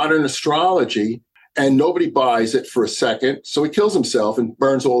of modern astrology, And nobody buys it for a second. So he kills himself and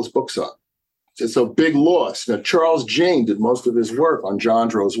burns all his books up. It's a big loss. Now, Charles Jane did most of his work on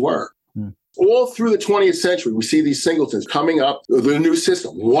Jandro's work. All through the 20th century, we see these singletons coming up with a new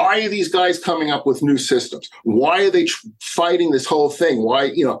system. Why are these guys coming up with new systems? Why are they fighting this whole thing?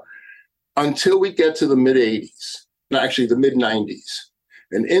 Why, until we get to the mid-80s, actually the mid-90s.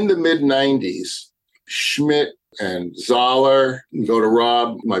 And in the mid-90s, Schmidt and Zoller go to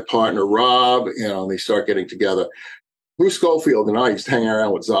Rob, my partner Rob, and they start getting together. Bruce Schofield and I used to hang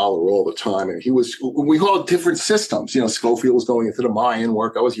around with Zoller all the time. And we had different systems. Schofield was going into the Mayan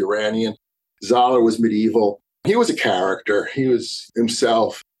work. I was Uranian. Zoller was medieval. He was a character. He was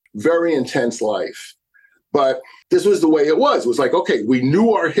himself. Very intense life. But this was the way it was. It was like, okay, we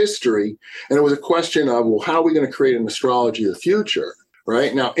knew our history. And it was a question of, well, how are we going to create an astrology of the future?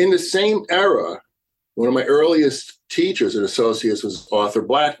 Right? Now, in the same era, one of my earliest teachers and associates was Arthur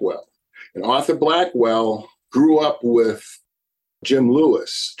Blackwell. And Arthur Blackwell grew up with Jim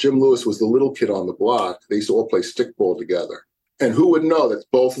Lewis. Jim Lewis was the little kid on the block. They used to all play stickball together. And who would know that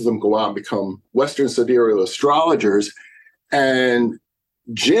both of them go out and become Western sidereal astrologers? And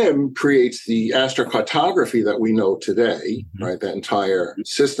Jim creates the astrocartography that we know today, right? That entire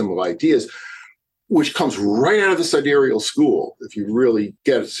system of ideas, which comes right out of the sidereal school, if you really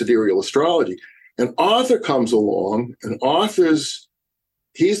get sidereal astrology. And Arthur comes along, and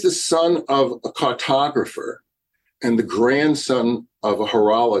he's the son of a cartographer and the grandson of a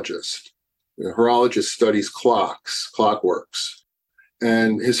horologist. The horologist studies clockworks.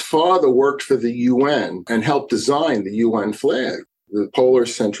 And his father worked for the UN and helped design the UN flag, the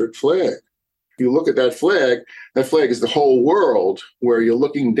polar-centric flag. If you look at that flag is the whole world, where you're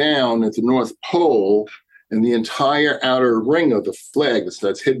looking down at the North Pole, and the entire outer ring of the flag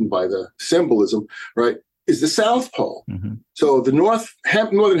that's hidden by the symbolism, right, is the South Pole. So the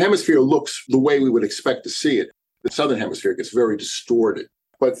Northern Hemisphere looks the way we would expect to see it. The Southern Hemisphere gets very distorted.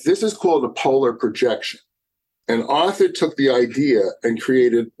 But this is called a polar projection. And Arthur took the idea and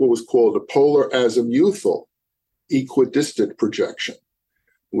created what was called a polar azimuthal equidistant projection,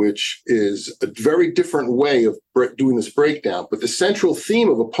 which is a very different way of doing this breakdown. But the central theme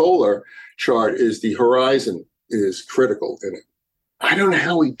of a polar chart is the horizon is critical in it. I don't know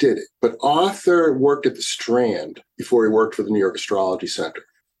how he did it, but Arthur worked at the Strand before he worked for the New York Astrology Center.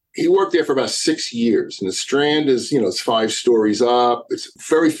 He worked there for about 6 years, and the Strand is, it's 5 stories up. It's a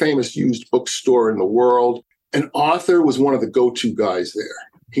very famous used bookstore in the world. And Arthur was one of the go-to guys there.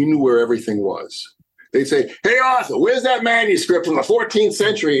 He knew where everything was. They'd say, hey, Arthur, where's that manuscript from the 14th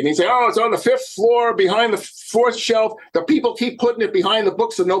century? And he'd say, oh, it's on the 5th floor behind the 4th shelf. The people keep putting it behind the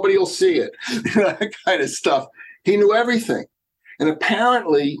book so nobody will see it. That kind of stuff. He knew everything. And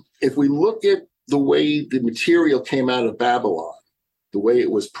apparently, if we look at the way the material came out of Babylon, the way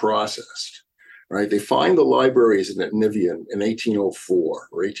it was processed, right? They find the libraries in Nivian in 1804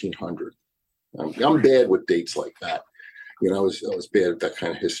 or 1800. I'm bad with dates like that. I was bad at that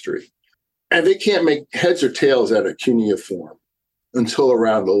kind of history. And they can't make heads or tails out of cuneiform until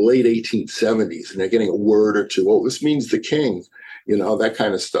around the late 1870s. And they're getting a word or two. Oh, this means the king, that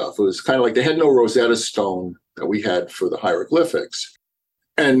kind of stuff. It was kind of like they had no Rosetta Stone that we had for the hieroglyphics.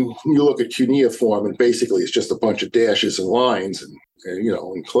 And you look at cuneiform, and basically it's just a bunch of dashes and lines and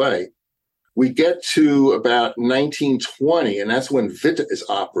in clay. We get to about 1920, and that's when Witte is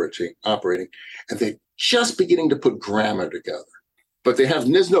operating, and they're just beginning to put grammar together. But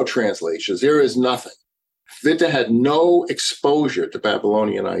there's no translations. There is nothing. Witte had no exposure to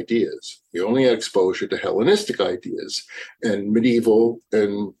Babylonian ideas. He only had exposure to Hellenistic ideas and medieval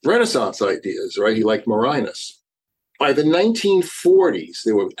and Renaissance ideas, right? He liked Marinus. By the 1940s,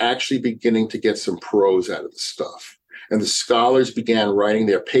 they were actually beginning to get some prose out of the stuff. And the scholars began writing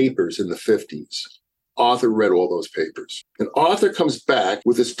their papers in the 50s. Arthur read all those papers. And Arthur comes back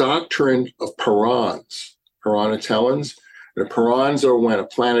with this doctrine of parans, paranatellans. And parans are when a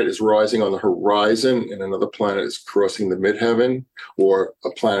planet is rising on the horizon and another planet is crossing the midheaven, or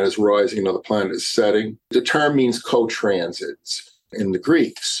a planet is rising, another planet is setting. The term means co-transits in the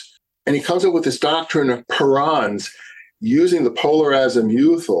Greeks. And he comes up with this doctrine of parans using the polar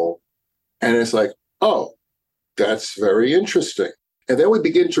azimuthal. And it's like, oh, that's very interesting. And then we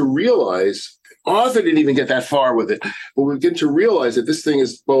begin to realize, Arthur didn't even get that far with it, but we begin to realize that this thing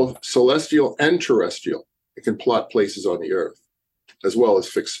is both celestial and terrestrial. It can plot places on the earth, as well as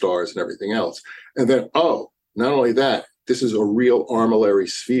fixed stars and everything else. And then, not only that, this is a real armillary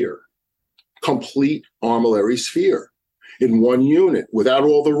sphere, complete armillary sphere in one unit, without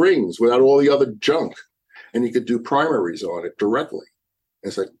all the rings, without all the other junk. And you could do primaries on it directly. And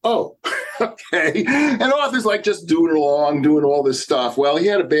it's like, okay. And Arthur's like just doing all this stuff. Well, he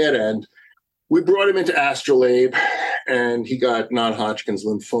had a bad end. We brought him into astrolabe, and he got non-Hodgkin's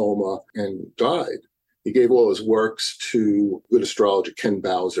lymphoma and died. He gave all his works to good astrologer Ken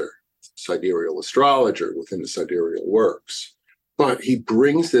Bowser, sidereal astrologer within the sidereal works. But he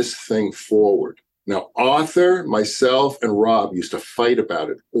brings this thing forward. Now, Arthur, myself, and Rob used to fight about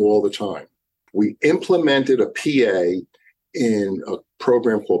it all the time. We implemented a PA in a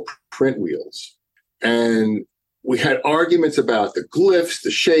program called Print Wheels. And we had arguments about the glyphs, the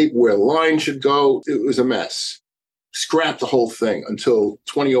shape, where the line should go. It was a mess. Scrapped the whole thing until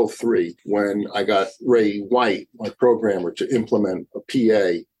 2003, when I got Ray White, my programmer, to implement a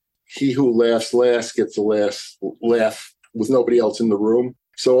PA. He who laughs last gets the last laugh with nobody else in the room.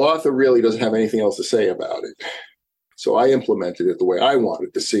 So Arthur really doesn't have anything else to say about it. So I implemented it the way I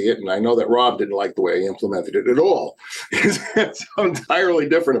wanted to see it. And I know that Rob didn't like the way I implemented it at all. It's entirely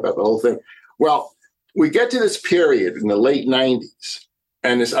different about the whole thing. Well, we get to this period in the late 90s,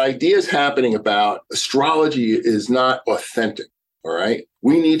 and this idea is happening about astrology is not authentic, all right?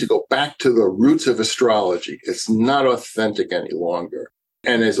 We need to go back to the roots of astrology. It's not authentic any longer.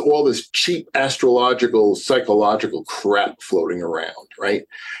 And there's all this cheap astrological, psychological crap floating around, right?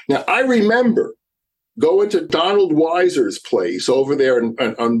 Now, I remember going to Donald Weiser's place over there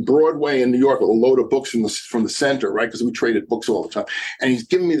on Broadway in New York with a load of books from the center, right? Because we traded books all the time. And he's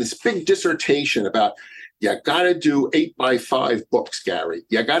giving me this big dissertation about, you got to do 8x5 books, Gary.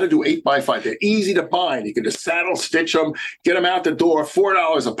 You got to do 8x5. They're easy to bind. You can just saddle stitch them, get them out the door,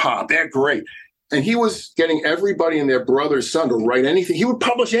 $4 a pop. They're great. And he was getting everybody and their brother's son to write anything. He would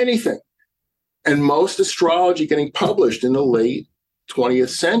publish anything. And most astrology getting published in the late 20th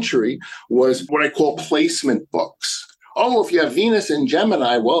century was what I call placement books. Oh, if you have Venus in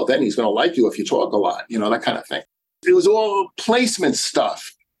Gemini, well, then he's going to like you if you talk a lot, that kind of thing. It was all placement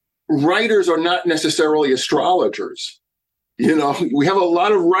stuff. Writers are not necessarily astrologers. We have a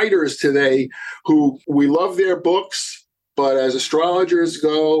lot of writers today who we love their books, but as astrologers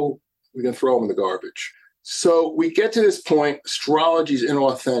go, we can throw them in the garbage. So we get to this point, astrology is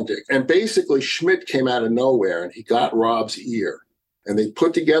inauthentic. And basically Schmidt came out of nowhere and he got Rob's ear. And they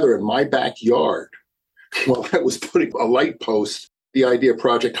put together in my backyard, while I was putting a light post, the idea of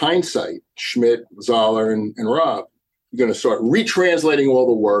Project Hindsight, Schmidt, Zahler, and Rob. We're going to start retranslating all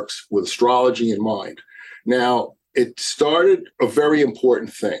the works with astrology in mind. Now, it started a very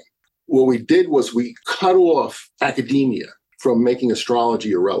important thing. What we did was we cut off academia from making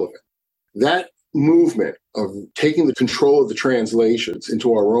astrology irrelevant. That movement of taking the control of the translations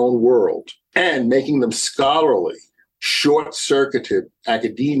into our own world and making them scholarly short-circuited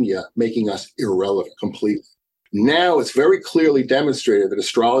academia, making us irrelevant completely. Now it's very clearly demonstrated that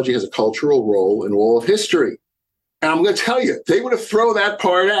astrology has a cultural role in all of history. And I'm going to tell you, they would have thrown that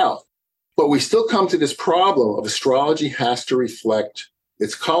part out. But we still come to this problem of astrology has to reflect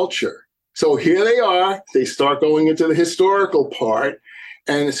its culture. So here they are. They start going into the historical part,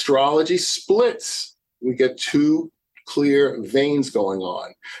 and astrology splits. We get two clear veins going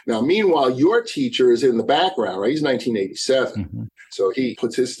on. Now, meanwhile, your teacher is in the background, right? He's 1987. Mm-hmm. So he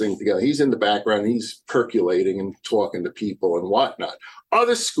puts his thing together. He's in the background. He's percolating and talking to people and whatnot.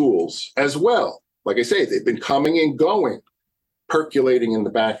 Other schools as well. Like I say, they've been coming and going, percolating in the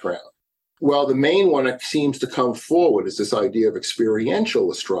background. Well, the main one that seems to come forward is this idea of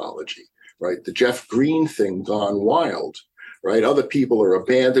experiential astrology, right? The Jeff Green thing gone wild. Right? Other people are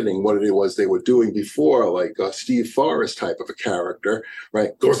abandoning what it was they were doing before, like Steve Forrest type of a character,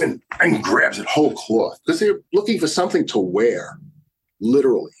 right? Goes in and grabs it whole cloth because they're looking for something to wear,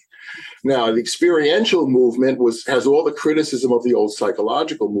 literally. Now, the experiential movement has all the criticism of the old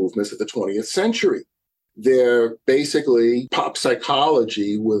psychological movements of the 20th century. They're basically pop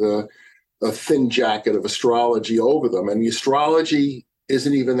psychology with a thin jacket of astrology over them. And the astrology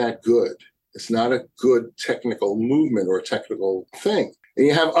isn't even that good. It's not a good technical movement or a technical thing. And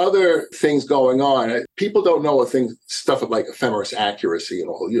you have other things going on. People don't know stuff like ephemeris accuracy and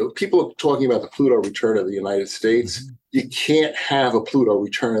all. People are talking about the Pluto return of the United States. Mm-hmm. You can't have a Pluto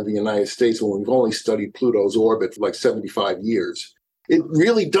return of the United States when we've only studied Pluto's orbit for like 75 years. It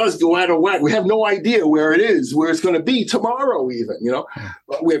really does go out of whack. We have no idea where it is, where it's going to be tomorrow even,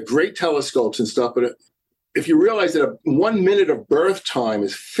 We have great telescopes and stuff, but if you realize that 1 minute of birth time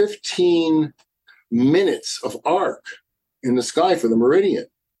is 15 minutes of arc in the sky for the meridian,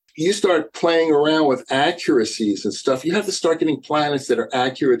 you start playing around with accuracies and stuff. You have to start getting planets that are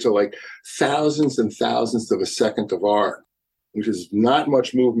accurate to like thousands and thousands of a second of arc, which is not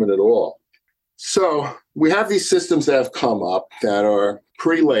much movement at all. So we have these systems that have come up that are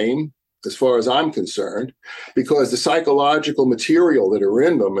pretty lame, as far as I'm concerned, because the psychological material that are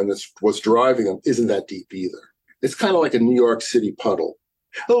in them and it's what's driving them isn't that deep either. It's kind of like a New York City puddle.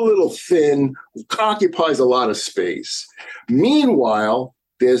 a little thin, occupies a lot of space. Meanwhile,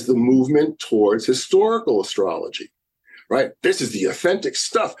 there's the movement towards historical astrology, right? This is the authentic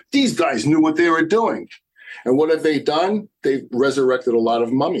stuff. These guys knew what they were doing. And what have they done? They've resurrected a lot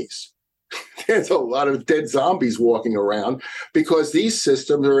of mummies. There's a lot of dead zombies walking around because these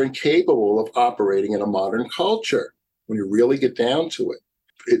systems are incapable of operating in a modern culture. When you really get down to it,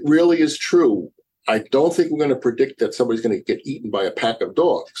 it really is true. I don't think we're going to predict that somebody's going to get eaten by a pack of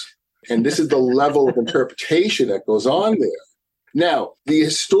dogs. And this is the level of interpretation that goes on there. Now, the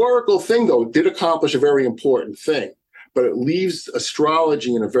historical thing, though, did accomplish a very important thing, but it leaves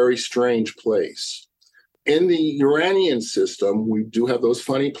astrology in a very strange place. In the Uranian system, we do have those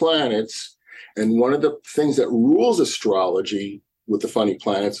funny planets. And one of the things that rules astrology with the funny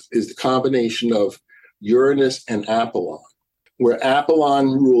planets is the combination of Uranus and Apollon, where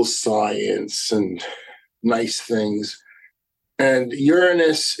Apollon rules science and nice things. And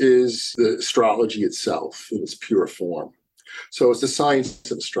Uranus is the astrology itself in its pure form. So it's the science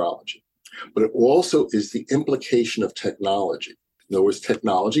of astrology. But it also is the implication of technology. In other words,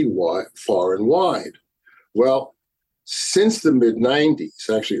 technology far and wide. Well, since the mid-90s,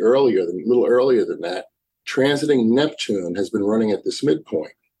 actually a little earlier than that, transiting Neptune has been running at this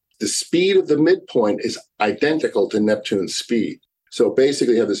midpoint. The speed of the midpoint is identical to Neptune's speed. So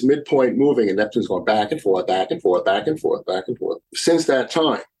basically you have this midpoint moving and Neptune's going back and forth, back and forth, back and forth, back and forth. Since that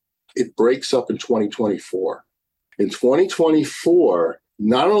time, it breaks up in 2024. In 2024,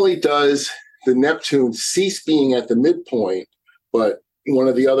 not only does the Neptune cease being at the midpoint, but one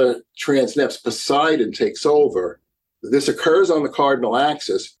of the other transneps, Poseidon, takes over. This occurs on the cardinal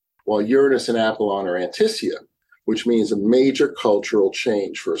axis while Uranus and Apollon are antisia, which means a major cultural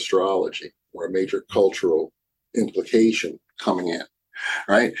change for astrology or a major cultural implication coming in,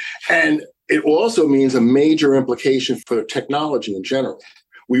 right? And it also means a major implication for technology in general.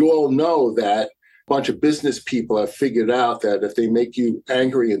 We all know that a bunch of business people have figured out that if they make you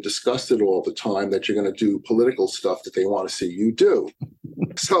angry and disgusted all the time, that you're going to do political stuff that they want to see you do.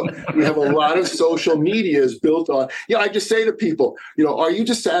 So we have a lot of social media is built on, I just say to people, are you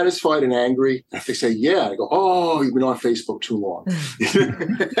dissatisfied and angry? And if they say, yeah, I go, oh, you've been on Facebook too long.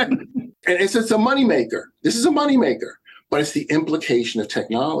 And it's a moneymaker. This is a moneymaker, but it's the implication of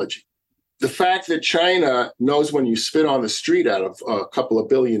technology. The fact that China knows when you spit on the street out of a couple of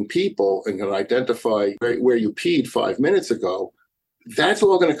billion people and can identify where you peed 5 minutes ago, that's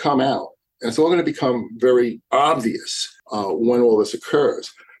all going to come out. And it's all going to become very obvious when all this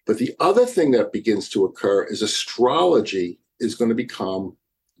occurs. But the other thing that begins to occur is astrology is going to become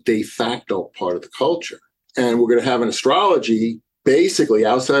de facto part of the culture. And we're going to have an astrology basically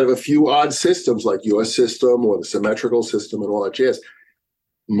outside of a few odd systems like your system or the symmetrical system and all that jazz.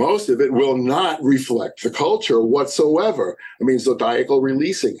 Most of it will not reflect the culture whatsoever. I mean, zodiacal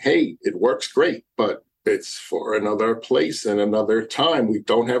releasing, hey, it works great, but it's for another place and another time. We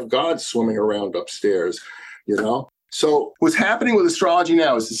don't have God swimming around upstairs, So what's happening with astrology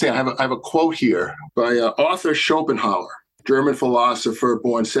now is to say, I have a quote here by Arthur Schopenhauer, German philosopher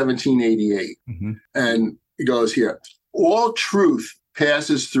born 1788. Mm-hmm. And he goes here, all truth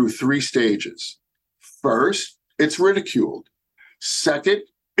passes through 3 stages. First, it's ridiculed. Second,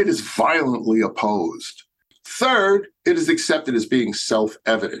 it is violently opposed. Third, it is accepted as being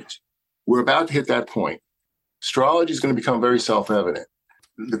self-evident. We're about to hit that point. Astrology is going to become very self-evident.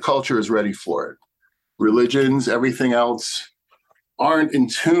 The culture is ready for it. Religions, everything else aren't in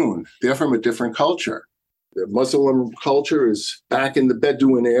tune. They're from a different culture. The Muslim culture is back in the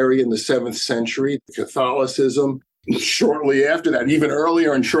Bedouin area in the 7th century. Catholicism, shortly after that, even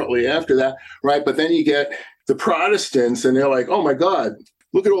earlier and shortly after that, right? But then you get the Protestants and they're like, oh my God,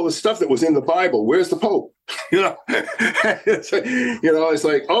 look at all the stuff that was in the Bible. Where's the Pope? It's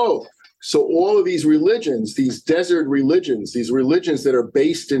like, oh, so all of these religions, these desert religions, these religions that are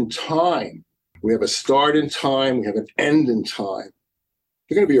based in time, we have a start in time, we have an end in time.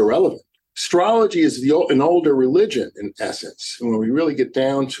 They're going to be irrelevant. Astrology is an older religion in essence. And when we really get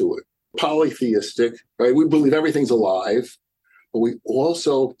down to it, polytheistic, right? We believe everything's alive, but we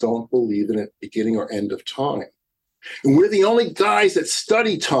also don't believe in a beginning or end of time. And we're the only guys that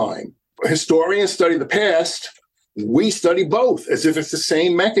study time. Historians study the past. We study both as if it's the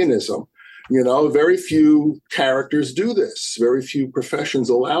same mechanism. Very few characters do this. Very few professions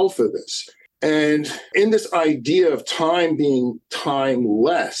allow for this. And in this idea of time being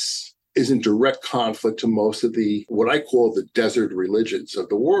timeless is in direct conflict to most of what I call the desert religions of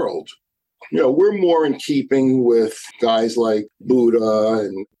the world. We're more in keeping with guys like Buddha,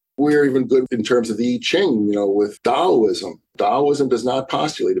 and we're even good in terms of the I Ching, with Taoism. Taoism does not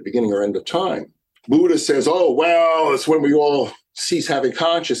postulate a beginning or end of time. Buddha says, oh, well, it's when we all cease having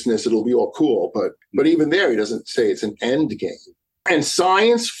consciousness, it'll be all cool. But even there, he doesn't say it's an end game. And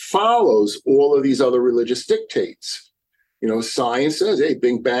science follows all of these other religious dictates. Science says, hey,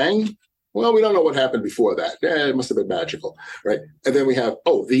 Big Bang. Well, we don't know what happened before that. It must have been magical, right? And then we have,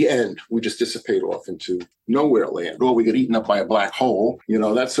 the end. We just dissipate off into nowhere land. Or we get eaten up by a black hole,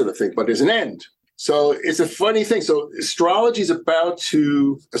 that sort of thing. But there's an end. So it's a funny thing. So astrology is about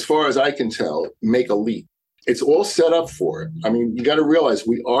to, as far as I can tell, make a leap. It's all set up for it. I mean, you got to realize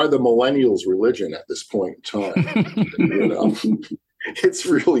we are the millennials' religion at this point in time. It's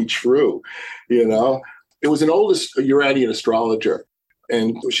really true. It was an old Uranian astrologer,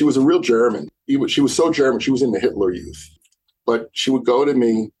 and she was a real German. She was so German, she was in the Hitler Youth. But she would go to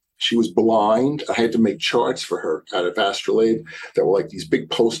me. She was blind. I had to make charts for her out of astrolabe that were like these big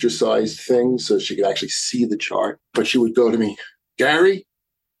poster-sized things so she could actually see the chart. But she would go to me, Gary,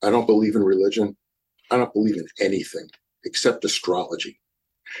 I don't believe in religion. I don't believe in anything except astrology.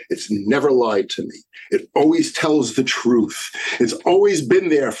 It's never lied to me. It always tells the truth. It's always been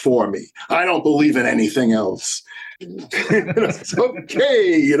there for me. I don't believe in anything else. It's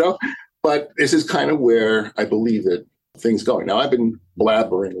okay, But this is kind of where I believe that things going. Now, I've been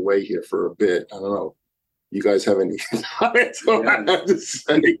blabbering away here for a bit. I don't know. You guys have any comments on what I have to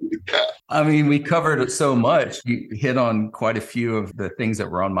say? I mean, we covered it so much. You hit on quite a few of the things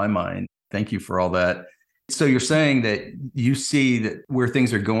that were on my mind. Thank you for all that. So you're saying that you see that where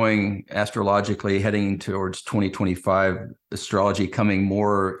things are going astrologically heading towards 2025, astrology coming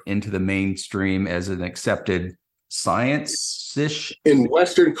more into the mainstream as an accepted science-ish? In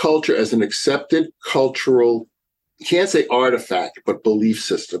Western culture, as an accepted cultural, you can't say artifact, but belief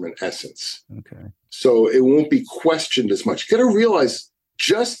system in essence. Okay. So it won't be questioned as much. You got to realize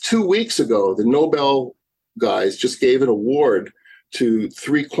just 2 weeks ago, the Nobel guys just gave an award to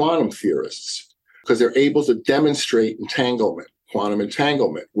 3 quantum theorists because they're able to demonstrate quantum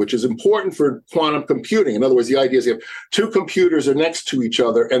entanglement, which is important for quantum computing. In other words, the idea is you have 2 computers are next to each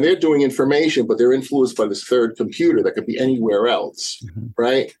other and they're doing information, but they're influenced by this third computer that could be anywhere else,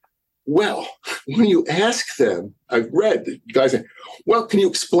 right? Well, when you ask them, I've read the guys say, well, can you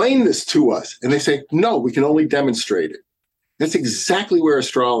explain this to us? And they say, no, we can only demonstrate it. That's exactly where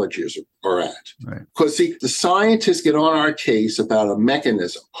astrologers are at. Right. Because, see, the scientists get on our case about a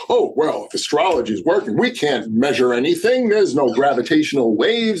mechanism. Oh, well, if astrology is working, we can't measure anything. There's no gravitational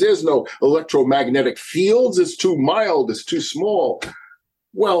waves. There's no electromagnetic fields. It's too mild. It's too small.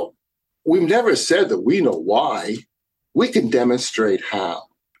 Well, we've never said that we know why. We can demonstrate how.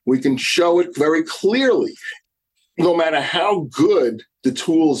 We can show it very clearly. No matter how good the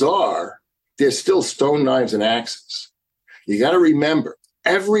tools are, they're still stone, knives, and axes. You got to remember,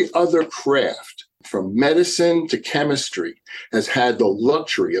 every other craft, from medicine to chemistry, has had the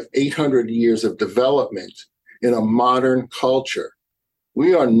luxury of 800 years of development in a modern culture.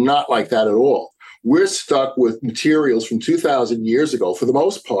 We are not like that at all. We're stuck with materials from 2,000 years ago, for the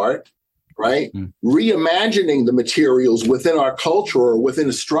most part, right? Reimagining the materials within our culture or within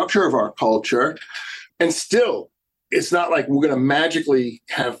the structure of our culture. And still, it's not like we're going to magically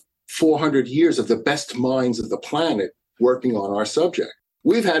have 400 years of the best minds of the planet working on our subject.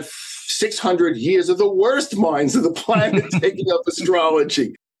 We've had 600 years of the worst minds of the planet taking up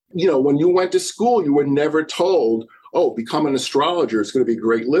astrology. When you went to school, you were never told, oh, become an astrologer. It's going to be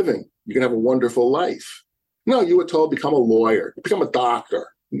great living. You're going to have a wonderful life. No, you were told, become a lawyer, become a doctor,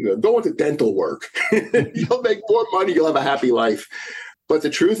 go into dental work. You'll make more money. You'll have a happy life. But the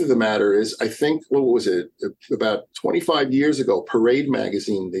truth of the matter is, I think, what was it, about 25 years ago, Parade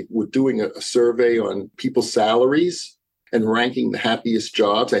magazine, they were doing a survey on people's salaries and ranking the happiest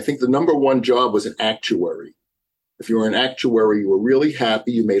jobs. I think the number 1 job was an actuary. If you were an actuary, you were really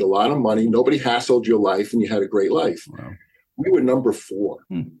happy, you made a lot of money, nobody hassled your life, and you had a great life. Wow. We were number 4.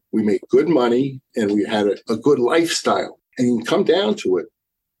 We made good money, and we had a good lifestyle. And you come down to it,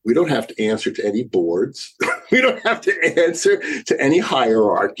 we don't have to answer to any boards. We don't have to answer to any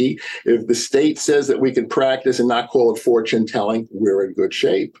hierarchy. If the state says that we can practice and not call it fortune telling, we're in good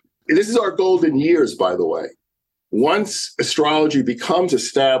shape. This is our golden years, by the way. Once astrology becomes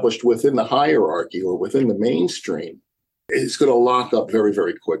established within the hierarchy or within the mainstream, it's going to lock up very,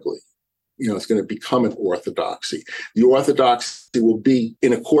 very quickly. It's going to become an orthodoxy. The orthodoxy will be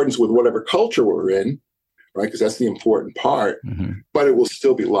in accordance with whatever culture we're in, right? Because that's the important part. But it will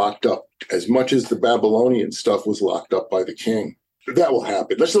still be locked up as much as the Babylonian stuff was locked up by the king. That will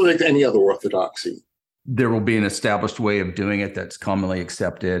happen. That's not like any other orthodoxy. There will be an established way of doing it that's commonly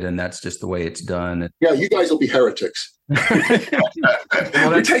accepted, and that's just the way it's done. Yeah, you guys will be heretics. We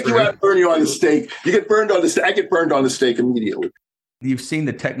take you out and burn you on the stake. You get burned on the stake. I get burned on the stake immediately. You've seen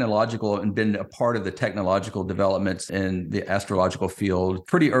the technological and been a part of the technological developments in the astrological field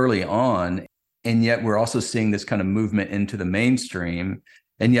pretty early on. And yet we're also seeing this kind of movement into the mainstream.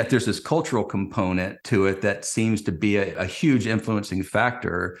 And yet there's this cultural component to it that seems to be a huge influencing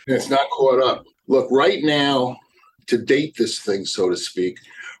factor. It's not caught up. Look, right now, to date this thing, so to speak,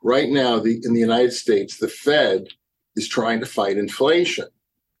 right now in the United States, the Fed is trying to fight inflation.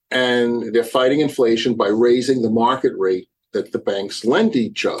 And they're fighting inflation by raising the market rate that the banks lend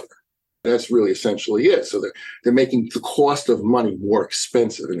each other. That's really essentially it. So they're making the cost of money more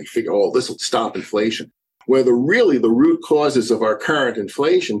expensive, and they figure, oh, this will stop inflation. Where the root causes of our current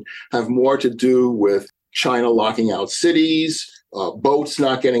inflation have more to do with China locking out cities, boats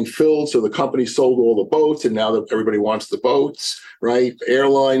not getting filled, so the company sold all the boats, and now that everybody wants the boats, right?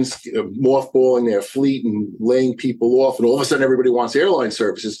 Airlines mothballing their fleet and laying people off, and all of a sudden everybody wants airline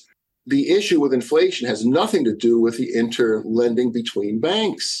services. The issue with inflation has nothing to do with the interlending between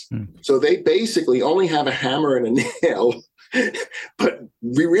banks. So they basically only have a hammer and a nail, but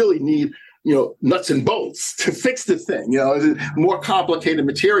we really need, nuts and bolts to fix the thing. It's more complicated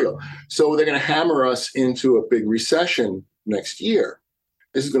material. So they're going to hammer us into a big recession next year.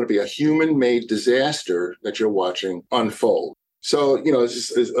 This is going to be a human-made disaster that you're watching unfold. So,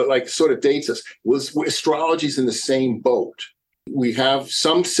 it's like sort of dates us. Astrology's in the same boat. We have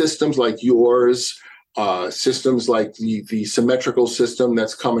some systems like yours, systems like the symmetrical system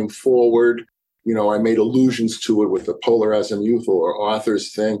that's coming forward. I made allusions to it with the polar azimuthal or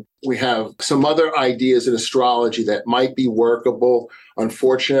author's thing. We have some other ideas in astrology that might be workable.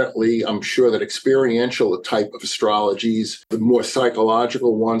 Unfortunately, I'm sure that experiential type of astrologies, the more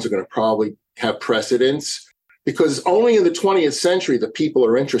psychological ones, are going to probably have precedence, because it's only in the 20th century that people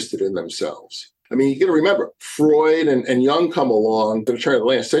are interested in themselves. I mean, you got to remember, Freud and Jung come along to the turn of the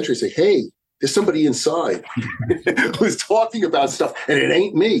last century and say, hey, there's somebody inside who's talking about stuff, and it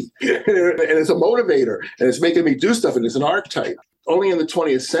ain't me. And it's a motivator, and it's making me do stuff, and it's an archetype. Only in the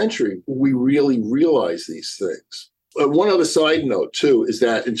 20th century, we really realize these things. One other side note, too, is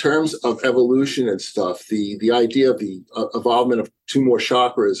that in terms of evolution and stuff, the idea of the evolvement of two more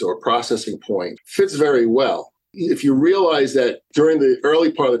chakras or processing point fits very well. If you realize that during the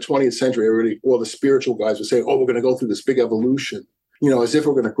early part of the 20th century, all the spiritual guys would say, oh, we're going to go through this big evolution, as if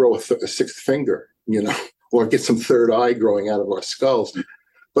we're going to grow a sixth finger, or get some third eye growing out of our skulls.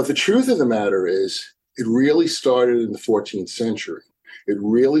 But the truth of the matter is, it really started in the 14th century. It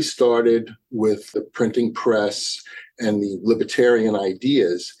really started with the printing press and the libertarian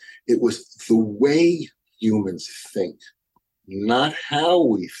ideas. It was the way humans think, not how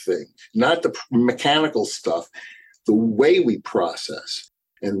we think, not the mechanical stuff, the way we process.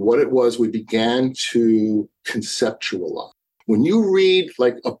 And what it was, we began to conceptualize. When you read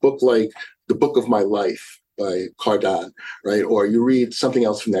like a book like The Book of My Life by Cardan, right? Or you read something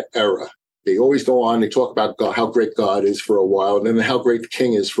else from that era, they always go on, they talk about God, how great God is for a while, and then how great the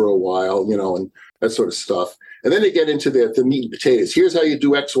king is for a while, and that sort of stuff. And then they get into the meat and potatoes. Here's how you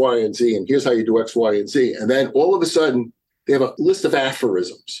do X, Y, and Z, and here's how you do X, Y, and Z. And then all of a sudden, they have a list of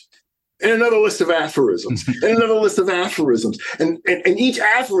aphorisms, and another list of aphorisms, and another list of aphorisms. And each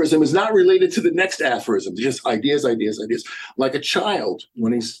aphorism is not related to the next aphorism. It's just ideas, ideas, ideas. Like a child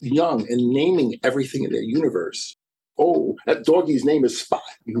when he's young and naming everything in their universe. Oh, that doggy's name is Spot.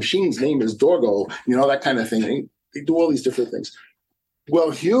 The machine's name is Dorgo. That kind of thing. They do all these different things.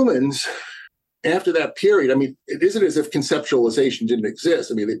 Well, humans, after that period, it isn't as if conceptualization didn't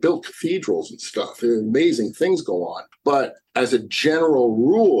exist. They built cathedrals and stuff. Amazing things go on. But as a general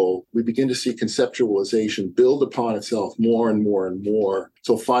rule, we begin to see conceptualization build upon itself more and more and more.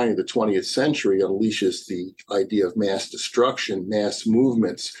 So finally, the 20th century unleashes the idea of mass destruction, mass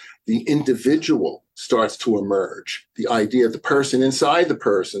movements. The individual starts to emerge. The idea of the person inside the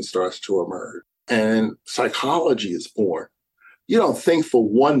person starts to emerge. And psychology is born. You don't think for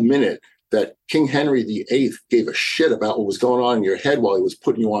 1 minute that King Henry VIII gave a shit about what was going on in your head while he was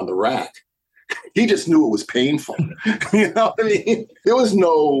putting you on the rack. He just knew it was painful. You know what I mean? There was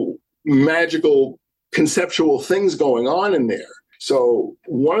no magical conceptual things going on in there. So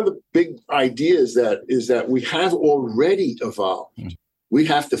one of the big ideas is that we have already evolved. We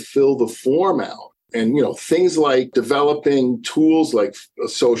have to fill the form out. And, things like developing tools like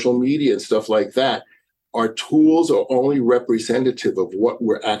social media and stuff like that, our tools are only representative of what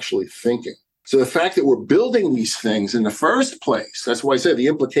we're actually thinking. So the fact that we're building these things in the first place, that's why I said the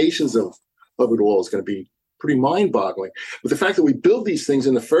implications of it all is going to be pretty mind-boggling. But the fact that we build these things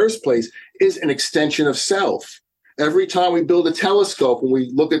in the first place is an extension of self. Every time we build a telescope and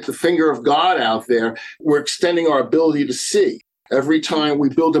we look at the finger of God out there, we're extending our ability to see. Every time we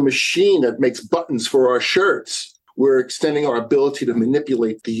build a machine that makes buttons for our shirts, we're extending our ability to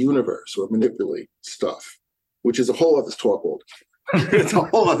manipulate the universe or manipulate stuff, which is a whole other talk. It's a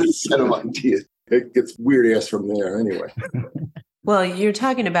whole other set of ideas. It gets weird ass from there anyway. Well, you're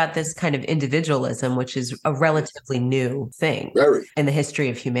talking about this kind of individualism, which is a relatively new thing in the history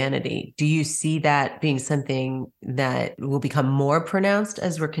of humanity. Do you see that being something that will become more pronounced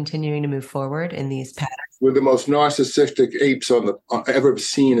as we're continuing to move forward in these patterns? We're the most narcissistic apes ever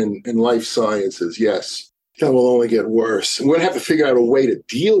seen in life sciences, yes. That will only get worse. We're going to have to figure out a way to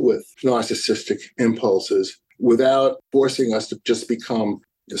deal with narcissistic impulses without forcing us to just become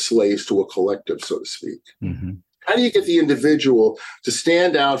slaves to a collective, so to speak. Mm-hmm. How do you get the individual to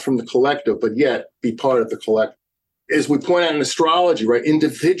stand out from the collective, but yet be part of the collective? As we point out in astrology, right,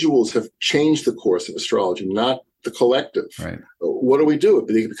 individuals have changed the course of astrology, not the collective. Right. What do we do?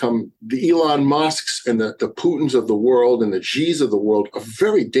 They become the Elon Musks and the Putins of the world and the Gs of the world are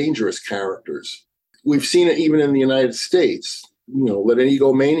very dangerous characters. We've seen it even in the United States. Let an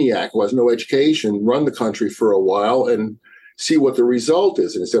egomaniac who has no education run the country for a while and see what the result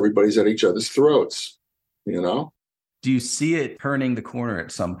is. And it's everybody's at each other's throats. Do you see it turning the corner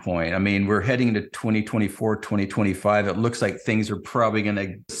at some point? I mean, we're heading to 2024, 2025. It looks like things are probably going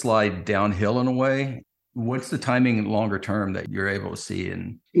to slide downhill in a way. What's the timing longer term that you're able to see?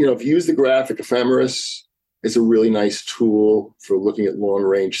 And if you use the graphic ephemeris, it's a really nice tool for looking at long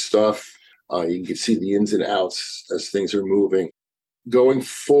range stuff. You can see the ins and outs as things are moving. Going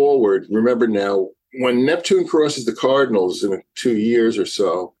forward, remember now, when Neptune crosses the cardinals in 2 years or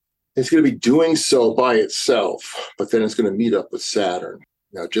so, it's going to be doing so by itself, but then it's going to meet up with Saturn.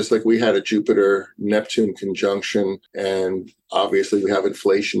 Now, just like we had a Jupiter-Neptune conjunction, and obviously we have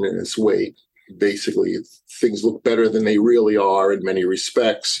inflation in its weight. Basically, things look better than they really are in many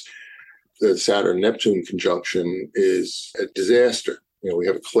respects. The Saturn-Neptune conjunction is a disaster. We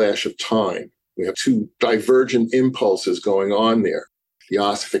have a clash of time. We have two divergent impulses going on there, the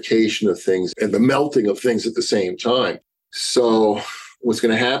ossification of things and the melting of things at the same time. So what's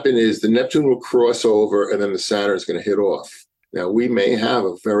going to happen is the Neptune will cross over and then the Saturn is going to hit off. Now, we may have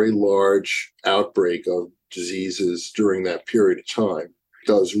a very large outbreak of diseases during that period of time. It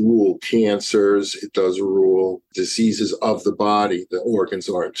does rule cancers. It does rule diseases of the body. The organs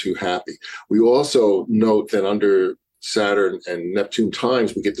aren't too happy. We also note that under Saturn and Neptune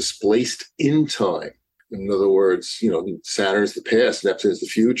times, we get displaced in time. In other words, Saturn is the past, Neptune is the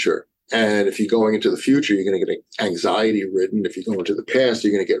future. And if you're going into the future, you're going to get anxiety ridden. If you go into the past,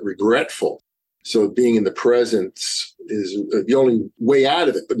 you're going to get regretful. So being in the present is the only way out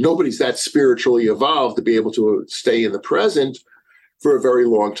of it. But nobody's that spiritually evolved to be able to stay in the present for a very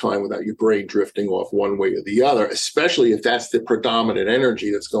long time without your brain drifting off one way or the other, especially if that's the predominant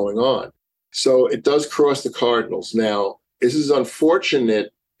energy that's going on. So it does cross the cardinals. Now, this is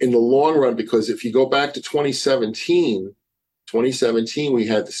unfortunate in the long run because if you go back to 2017, we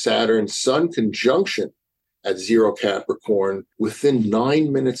had the Saturn-Sun conjunction at 0 Capricorn within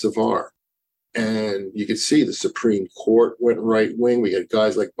 9 minutes of arc. And you could see the Supreme Court went right wing. We had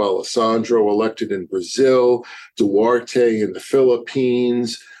guys like Balesandro elected in Brazil, Duarte in the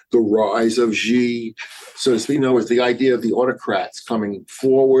Philippines, the rise of Xi. So as we know, is the idea of the autocrats coming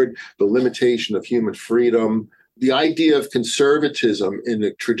forward, the limitation of human freedom. The idea of conservatism in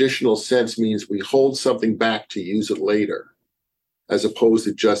the traditional sense means we hold something back to use it later, as opposed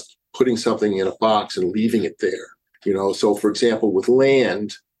to just putting something in a box and leaving it there. So for example, with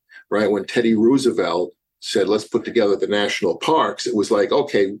land, right, when Teddy Roosevelt said, let's put together the national parks, it was like,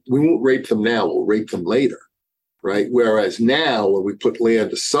 okay, we won't rape them now, we'll rape them later, right? Whereas now, when we put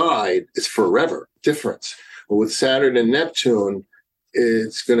land aside, it's forever difference. But with Saturn and Neptune,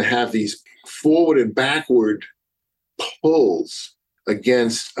 it's going to have these forward and backward pulls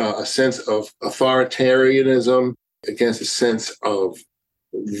against a sense of authoritarianism, against a sense of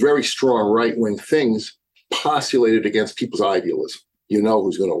very strong right-wing things postulated against people's idealism. You know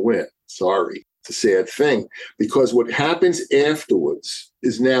who's going to win. Sorry. It's a sad thing. Because what happens afterwards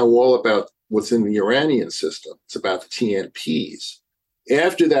is now all about what's in the Uranian system. It's about the TNPs.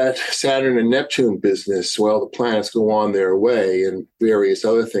 After that Saturn and Neptune business, well, the planets go on their way and various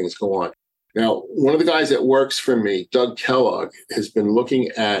other things go on. Now, one of the guys that works for me, Doug Kellogg, has been looking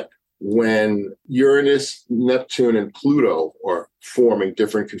at when Uranus, Neptune, and Pluto are forming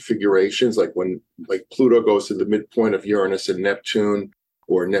different configurations, like when Pluto goes to the midpoint of Uranus and Neptune,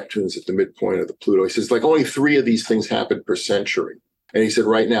 or Neptune's at the midpoint of the Pluto. He says, only 3 of these things happen per century. And he said,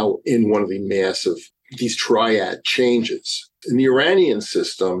 right now, in one of the massive, these triad changes. In the Uranian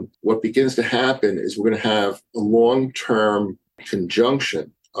system, what begins to happen is we're going to have a long-term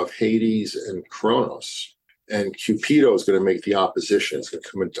conjunction of Hades and Kronos. And Cupido is going to make the opposition. It's going to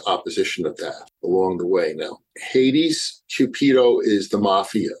come into opposition of that. along the way. Now, Hades, Cupido is the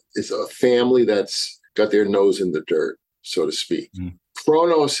mafia. It's a family that's got their nose in the dirt, so to speak.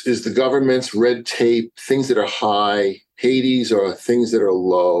 Kronos is the government's red tape, things that are high. Hades are things that are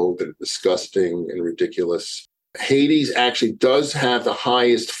low, that are disgusting and ridiculous. Hades actually does have the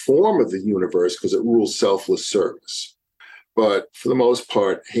highest form of the universe because it rules selfless service. But for the most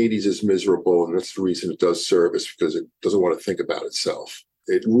part, Hades is miserable, and that's the reason it does service, because it doesn't want to think about itself.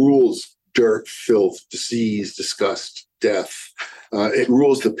 It rules dirt, filth, disease, disgust, death. It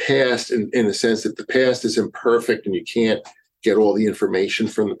rules the past in the sense that the past is imperfect and you can't get all the information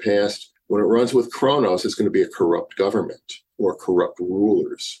from the past. When it runs with Kronos, it's going to be a corrupt government or corrupt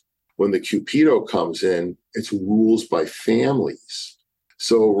rulers. When the Cupido comes in, it's rules by families.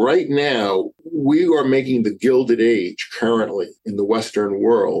 So right now, we are making the Gilded Age currently in the Western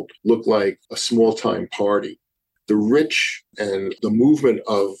world look like a small-time party. The rich and the movement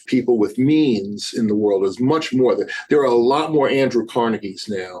of people with means in the world is much more. There are a lot more Andrew Carnegies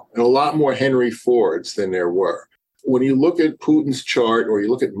now and a lot more Henry Fords than there were. When you look at Putin's chart or you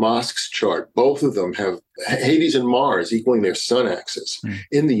look at Musk's chart, both of them have Hades and Mars equaling their sun axis.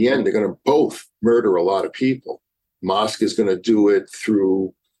 In the end, they're going to both murder a lot of people. Musk is going to do it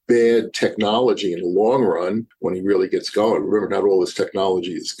through bad technology in the long run when he really gets going. Remember, not all this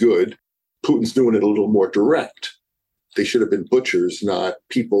technology is good. Putin's doing it a little more direct. They should have been butchers, not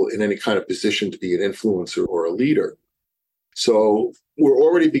people in any kind of position to be an influencer or a leader. So we're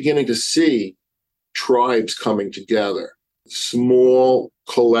already beginning to see tribes coming together, small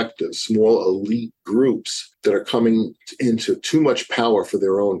collectives, small elite groups that are coming into too much power for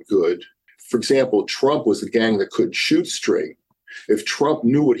their own good. For example, Trump was the gang that couldn't shoot straight. If Trump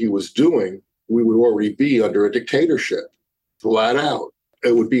knew what he was doing, we would already be under a dictatorship, flat out.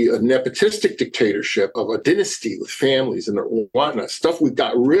 It would be a nepotistic dictatorship of a dynasty with families and whatnot, stuff we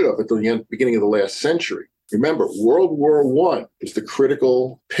got rid of at the beginning of the last century. Remember, World War I is the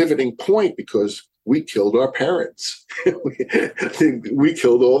critical pivoting point because we killed our parents. We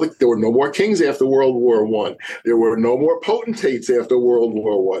killed there were no more kings after World War I. There were no more potentates after World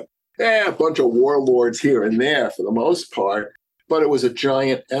War I. A bunch of warlords here and there for the most part, but it was a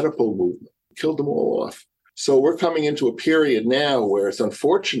giant Oedipal movement. Killed them all off. So we're coming into a period now where it's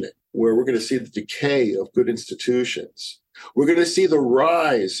unfortunate, where we're going to see the decay of good institutions. We're going to see the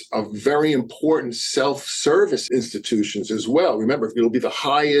rise of very important self-service institutions as well. Remember, it'll be the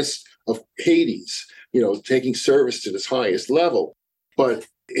highest of Hades, taking service to this highest level. But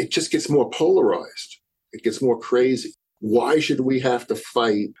it just gets more polarized. It gets more crazy. Why should we have to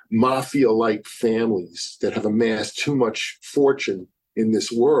fight mafia-like families that have amassed too much fortune in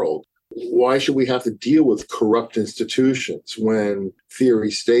this world? Why should we have to deal with corrupt institutions when theory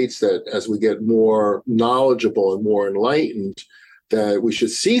states that as we get more knowledgeable and more enlightened, that we should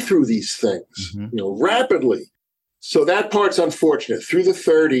see through these things, rapidly? So that part's unfortunate. Through the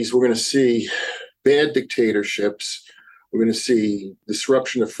 30s, we're going to see bad dictatorships. We're going to see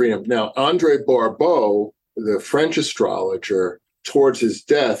disruption of freedom. Now, André Barbeau, the French astrologer, towards his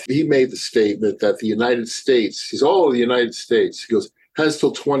death, he made the statement that the United States, he's all of the United States, he goes, has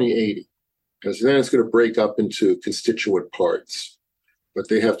till 2080, because then it's going to break up into constituent parts, but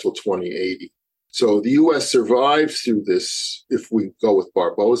they have till 2080. So the U.S. survives through this, if we go with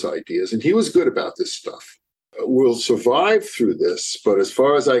Barbeau's ideas, and he was good about this stuff. We'll survive through this, but as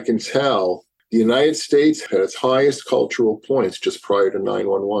far as I can tell, the United States had its highest cultural points just prior to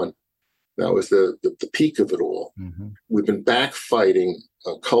 9/11. That was the peak of it all. We've been backfighting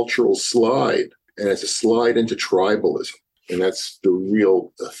a cultural slide, and it's a slide into tribalism. And that's the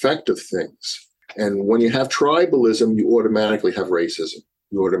real effect of things. And when you have tribalism, you automatically have racism.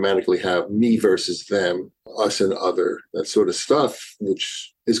 You automatically have me versus them, us and other, that sort of stuff,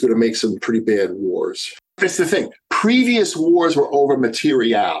 which is going to make some pretty bad wars. That's the thing. Previous wars were over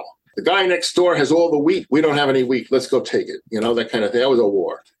material. The guy next door has all the wheat. We don't have any wheat. Let's go take it. That kind of thing. That was a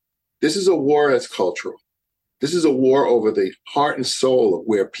war. This is a war that's cultural. This is a war over the heart and soul of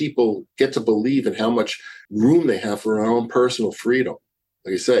where people get to believe in how much room they have for their own personal freedom.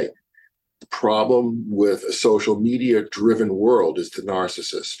 Like I say, the problem with a social media-driven world is the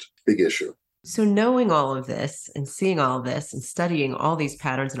narcissist. Big issue. So knowing all of this and seeing all of this and studying all these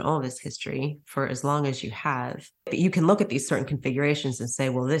patterns and all this history for as long as you have, you can look at these certain configurations and say,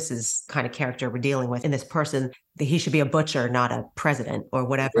 well, this is kind of character we're dealing with in this person, that he should be a butcher, not a president or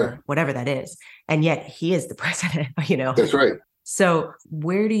whatever that is. And yet he is the president, That's right. So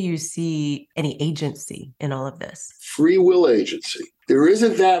where do you see any agency in all of this? Free will agency. There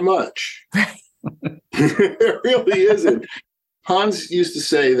isn't that much. There really isn't. Hans used to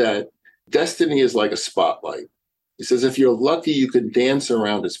say that destiny is like a spotlight. He says, if you're lucky, you can dance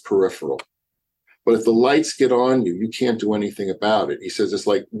around its peripheral. But if the lights get on you, you can't do anything about it. He says it's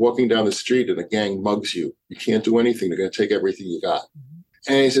like walking down the street and a gang mugs you. You can't do anything. They're going to take everything you got.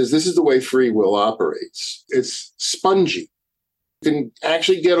 And he says this is the way free will operates. It's spongy. You can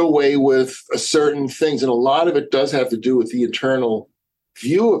actually get away with certain things. And a lot of it does have to do with the internal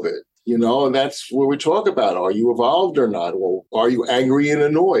view of it. And that's where we talk about, are you evolved or not? Well, are you angry and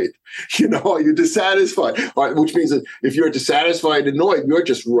annoyed? Are you dissatisfied? Which means that if you're dissatisfied and annoyed, you're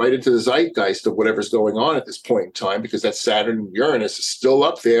just right into the zeitgeist of whatever's going on at this point in time, because that Saturn and Uranus is still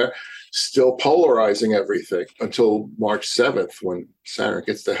up there, still polarizing everything until March 7th, when Saturn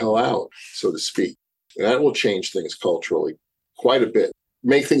gets the hell out, so to speak. And that will change things culturally quite a bit,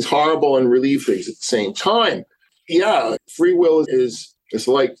 make things horrible and relieve things at the same time. Yeah, free will is... It's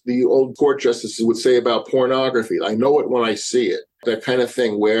like the old court justices would say about pornography. I know it when I see it. That kind of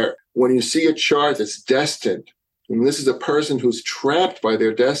thing where when you see a chart that's destined, and this is a person who's trapped by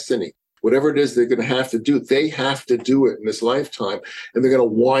their destiny, whatever it is they're going to have to do, they have to do it in this lifetime. And they're going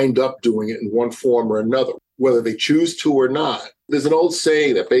to wind up doing it in one form or another, whether they choose to or not. There's an old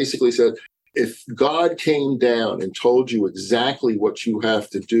saying that basically said, if God came down and told you exactly what you have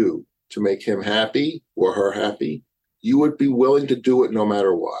to do to make him happy or her happy, you would be willing to do it no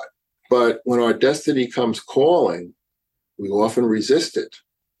matter what. But when our destiny comes calling, we often resist it.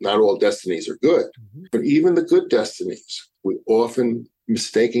 Not all destinies are good, but even the good destinies, we often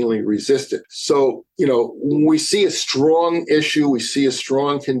mistakenly resist it. So, when we see a strong issue, we see a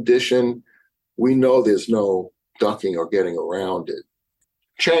strong condition, we know there's no ducking or getting around it.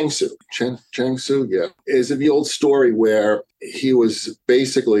 Chang Tzu, yeah, is the old story where he was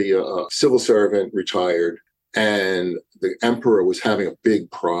basically a civil servant, retired, and the emperor was having a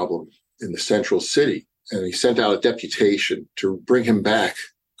big problem in the central city. And he sent out a deputation to bring him back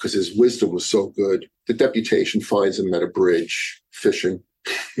because his wisdom was so good. The deputation finds him at a bridge fishing.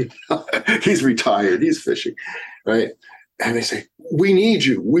 He's retired. He's fishing, right? And they say, we need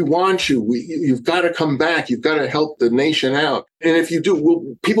you. We want you. You've got to come back. You've got to help the nation out. And if you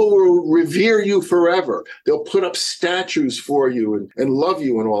do, people will revere you forever. They'll put up statues for you and love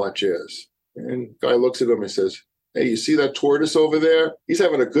you and all that jazz. And the guy looks at him and says, hey, you see that tortoise over there? He's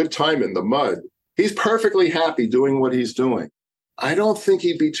having a good time in the mud. He's perfectly happy doing what he's doing. I don't think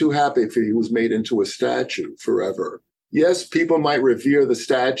he'd be too happy if he was made into a statue forever. Yes, people might revere the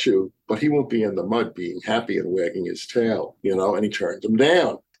statue, but he won't be in the mud being happy and wagging his tail, and he turns him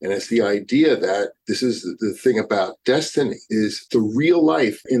down. And it's the idea that this is the thing about destiny, is the real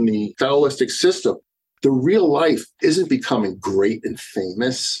life in the Taoistic system. The real life isn't becoming great and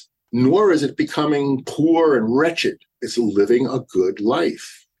famous, nor is it becoming poor and wretched. It's living a good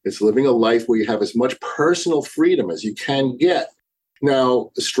life. It's living a life where you have as much personal freedom as you can get. Now,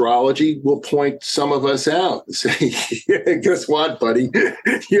 astrology will point some of us out and say, yeah, guess what, buddy?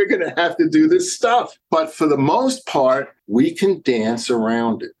 You're going to have to do this stuff. But for the most part, we can dance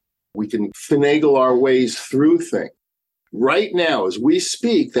around it. We can finagle our ways through things. Right now, as we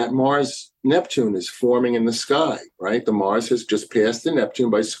speak, that Mars-Neptune is forming in the sky, right? The Mars has just passed the Neptune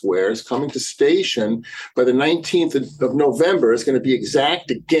by squares, coming to station by the 19th of November. It's going to be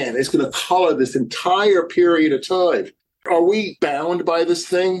exact again. It's going to color this entire period of time. Are we bound by this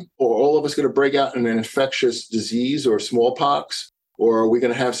thing? Or all of us going to break out in an infectious disease or smallpox? Or are we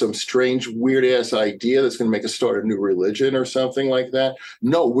going to have some strange, weird-ass idea that's going to make us start a new religion or something like that?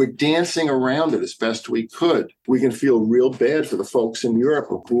 No, we're dancing around it as best we could. We can feel real bad for the folks in Europe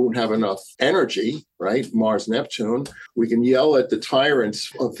who won't have enough energy, right? Mars, Neptune. We can yell at the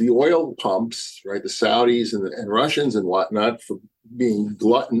tyrants of the oil pumps, right? The Saudis and Russians and whatnot for being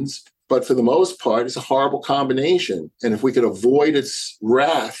gluttons. But for the most part, it's a horrible combination. And if we could avoid its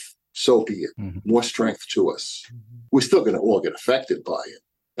wrath, so be it. More strength to us. We're still going to all get affected by it.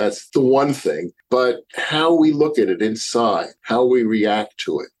 That's the one thing. But how we look at it inside, how we react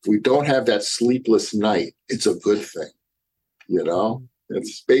to it. If we don't have that sleepless night, it's a good thing.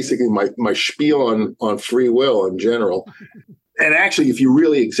 It's basically my spiel on free will in general. And actually, if you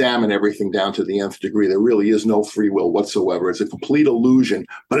really examine everything down to the nth degree, there really is no free will whatsoever. It's a complete illusion,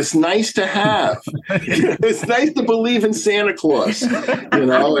 but it's nice to have. It's nice to believe in Santa Claus, and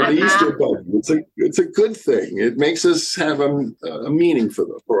the Easter Bunny. It's a good thing. It makes us have a meaning for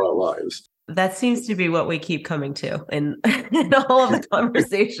our lives. That seems to be what we keep coming to in all of the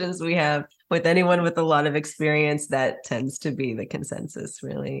conversations we have with anyone with a lot of experience. That tends to be the consensus,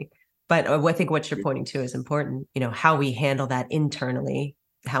 really. But I think what you're pointing to is important, how we handle that internally,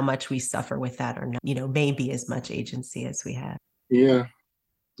 how much we suffer with that or not, maybe as much agency as we have. Yeah.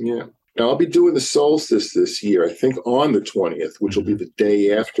 Now, I'll be doing the solstice this year, I think on the 20th, which will be the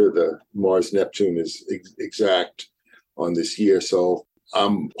day after the Mars-Neptune is exact on this year. So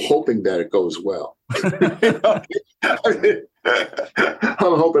I'm hoping that it goes well. I'm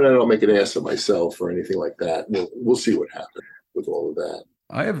hoping I don't make an ass of myself or anything like that. We'll see what happens with all of that.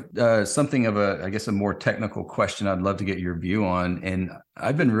 I have something of a more technical question I'd love to get your view on. And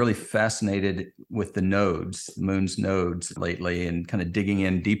I've been really fascinated with the nodes, the moon's nodes lately, and kind of digging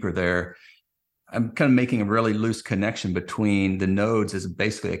in deeper there. I'm kind of making a really loose connection between the nodes as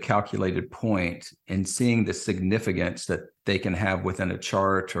basically a calculated point and seeing the significance that they can have within a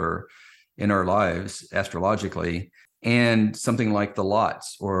chart or in our lives astrologically, and something like the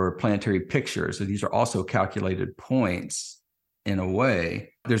lots or planetary pictures. So these are also calculated points in a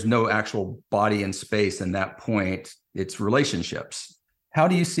way. There's no actual body in space in that point. It's relationships. How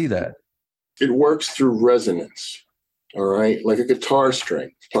do you see that? It works through resonance. All right, like a guitar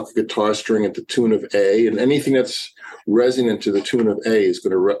string. Pluck a guitar string at the tune of A, and anything that's resonant to the tune of A is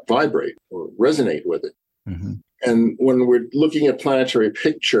going to vibrate or resonate with it. Mm-hmm. And when we're looking at planetary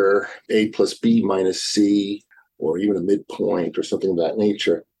picture, A plus B minus C, or even a midpoint or something of that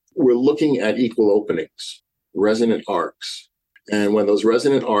nature, we're looking at equal openings, resonant arcs. And when those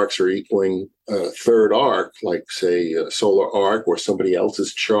resonant arcs are equaling a third arc, like say a solar arc or somebody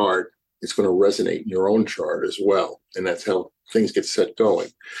else's chart, it's going to resonate in your own chart as well. And that's how things get set going.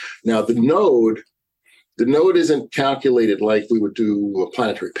 Now, the node isn't calculated like we would do a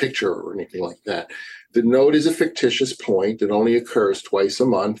planetary picture or anything like that. The node is a fictitious point that only occurs twice a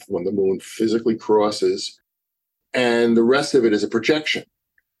month when the moon physically crosses. And the rest of it is a projection.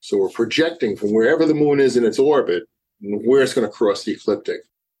 So we're projecting from wherever the moon is in its orbit, where it's going to cross the ecliptic.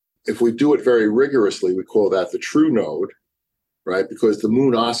 If we do it very rigorously, we call that the true node, right? Because the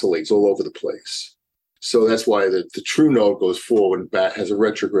moon oscillates all over the place. So that's why the true node goes forward and back, has a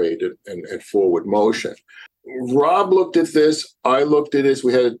retrograde and forward motion. Rob looked at this. I looked at this.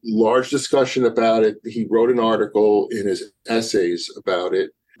 We had a large discussion about it. He wrote an article in his essays about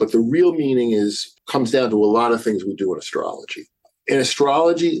it. But the real meaning comes down to a lot of things we do in astrology. In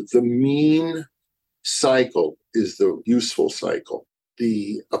astrology, the mean cycle is the useful cycle.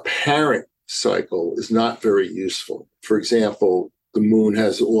 The apparent cycle is not very useful. For example, the moon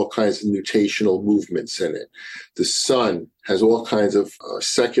has all kinds of mutational movements in it. The sun has all kinds of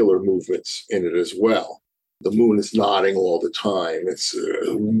secular movements in it as well. The moon is nodding all the time. It's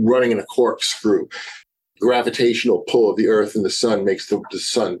running in a corkscrew. Gravitational pull of the earth and the sun makes the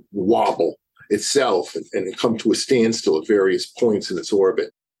sun wobble itself and come to a standstill at various points in its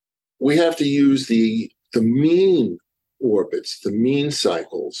orbit. We have to use the mean orbits, the mean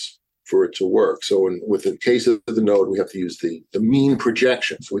cycles, for it to work. So with the case of the node, we have to use the mean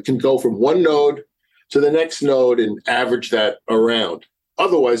projection. So we can go from one node to the next node and average that around.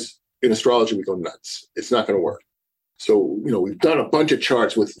 Otherwise, in astrology, we go nuts. It's not going to work. So, we've done a bunch of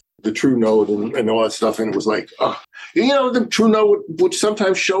charts with the true node and all that stuff. And it was like, the true node would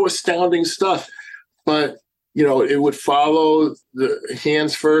sometimes show astounding stuff. But, it would follow the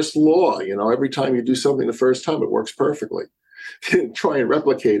hands first law. Every time you do something the first time, it works perfectly. Try and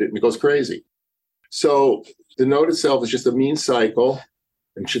replicate it and it goes crazy. So the node itself is just a mean cycle,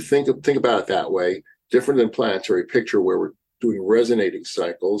 and should think about it that way, different than planetary picture where we're doing resonating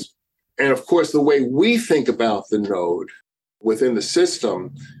cycles. And of course, the way we think about the node within the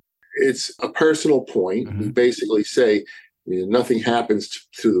system, it's a personal point. Mm-hmm. We basically say nothing happens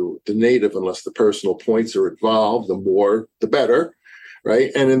to the native unless the personal points are involved. The more, the better.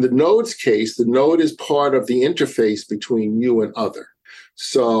 Right. And in the node's case, the node is part of the interface between you and other.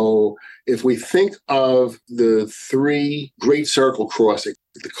 So if we think of the three great circle crossing,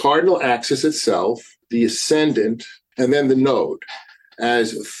 the cardinal axis itself, the ascendant, and then the node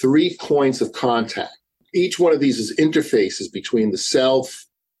as 3 points of contact. Each one of these is interfaces between the self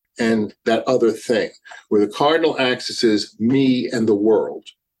and that other thing, where the cardinal axis is me and the world.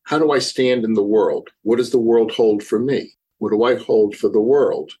 How do I stand in the world? What does the world hold for me? What do I hold for the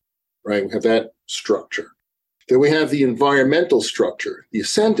world, right? We have that structure. Then we have the environmental structure, the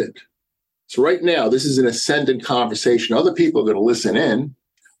ascendant. So right now, this is an ascendant conversation. Other people are going to listen in,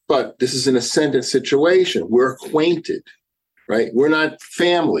 but this is an ascendant situation. We're acquainted, right? We're not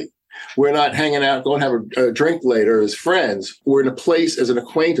family. We're not hanging out, going to have a drink later as friends. We're in a place as an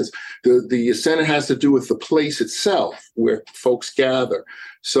acquaintance. The ascendant has to do with the place itself where folks gather.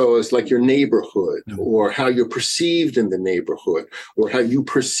 So it's like your neighborhood, or how you're perceived in the neighborhood, or how you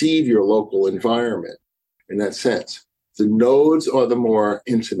perceive your local environment in that sense. The nodes are the more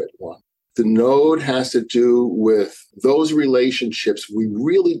intimate one. The node has to do with those relationships we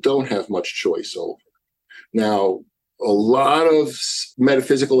really don't have much choice over. Now, a lot of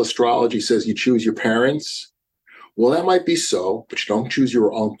metaphysical astrology says you choose your parents, Well, that might be so, but you don't choose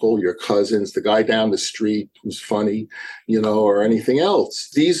your uncle, your cousins, the guy down the street who's funny, or anything else.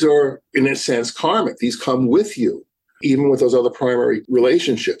 These are, in a sense, karmic. These come with you, even with those other primary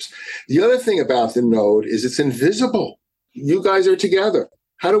relationships. The other thing about the node is it's invisible. You guys are together.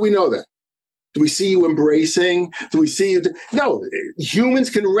 How do we know that? Do we see you embracing? Do we see you? No, humans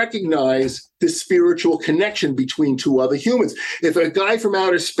can recognize the spiritual connection between two other humans. If a guy from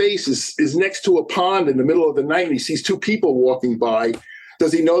outer space is next to a pond in the middle of the night and he sees two people walking by,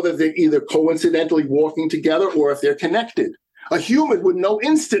 does he know that they're either coincidentally walking together or if they're connected? A human would know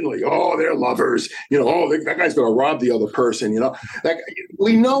instantly, oh, they're lovers. That guy's going to rob the other person.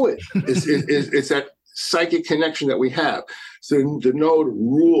 We know it. It's that psychic connection that we have. So the node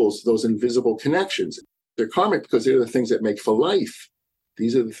rules those invisible connections. They're karmic because they're the things that make for life.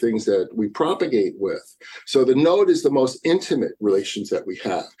 These are the things that we propagate with. So the node is the most intimate relations that we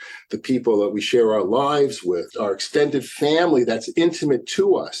have. The people that we share our lives with, our extended family that's intimate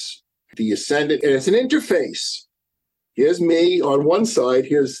to us. The ascendant, and it's an interface. Here's me on one side,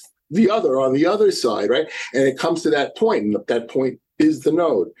 here's the other on the other side, right? And it comes to that point, and that point is the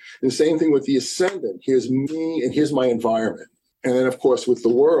node. And the same thing with the ascendant. Here's me and here's my environment. And then, of course, with the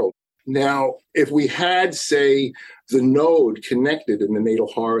world. Now, if we had, say, the node connected in the natal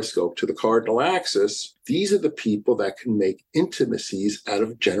horoscope to the cardinal axis, these are the people that can make intimacies out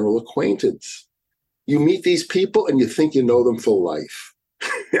of general acquaintance. You meet these people and you think you know them for life.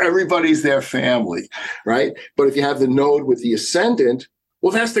 Everybody's their family, right? But if you have the node with the ascendant,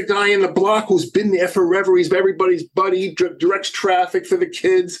 well, that's the guy in the block who's been there forever. He's everybody's buddy. He directs traffic for the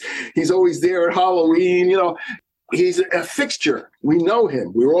kids. He's always there at Halloween. He's a fixture. We know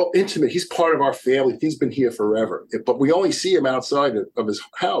him. We're all intimate. He's part of our family. He's been here forever. But we only see him outside of his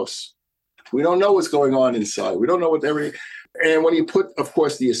house. We don't know what's going on inside. We don't know what everything. And when you put, of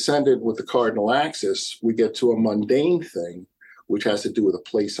course, the ascendant with the cardinal axis, we get to a mundane thing, which has to do with a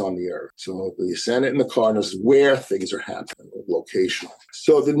place on the earth. So the ascendant and the cardinal is where things are happening, locational.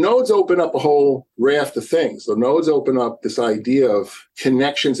 So the nodes open up a whole raft of things. The nodes open up this idea of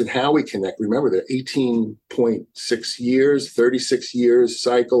connections and how we connect. Remember, they're 18.6 years, 36 years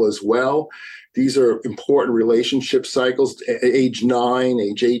cycle as well. These are important relationship cycles, age 9,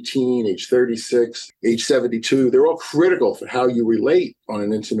 age 18, age 36, age 72. They're all critical for how you relate on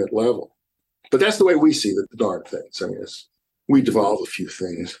an intimate level. But that's the way we see the darn things. I mean, we devolve a few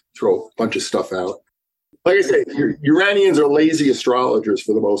things, throw a bunch of stuff out. Like I say, Uranians are lazy astrologers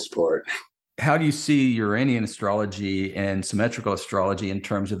for the most part. How do you see Uranian astrology and symmetrical astrology in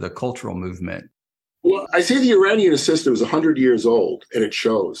terms of the cultural movement? Well, I see the Uranian system is 100 years old, and it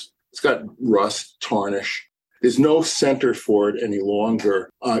shows. It's got rust, tarnish. There's no center for it any longer.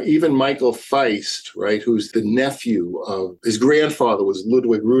 Even Michael Feist, right, who's the nephew of his grandfather was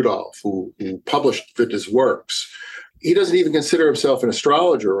Ludwig Rudolph, who published Witt's works. He doesn't even consider himself an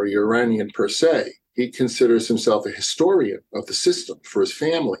astrologer or Uranian per se. He considers himself a historian of the system for his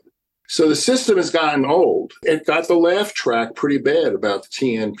family. So the system has gotten old. It got the laugh track pretty bad about the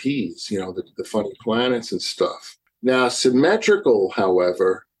TNPs, the funny planets and stuff. Now, symmetrical,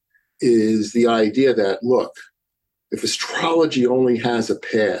 however, is the idea that, look, if astrology only has a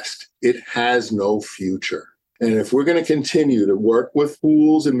past, it has no future. And if we're going to continue to work with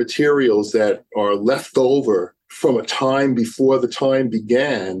tools and materials that are left over from a time before the time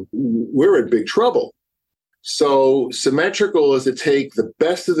began, we're in big trouble. So symmetrical is to take the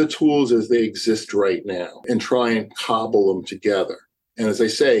best of the tools as they exist right now and try and cobble them together. And as I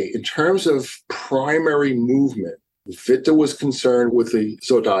say, in terms of primary movement, Witte was concerned with the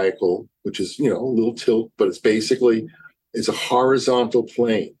zodiacal, which is, a little tilt, but it's a horizontal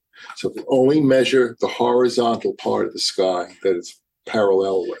plane. So we only measure the horizontal part of the sky that it's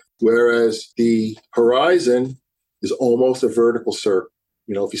parallel with. Whereas the horizon is almost a vertical circle.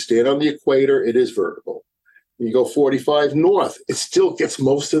 If you stand on the equator, it is vertical. When you go 45 north, it still gets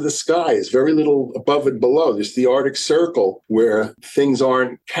most of the sky. It's very little above and below. There's the Arctic Circle where things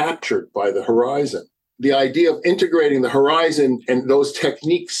aren't captured by the horizon. The idea of integrating the horizon and those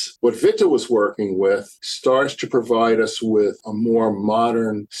techniques, what Witte was working with, starts to provide us with a more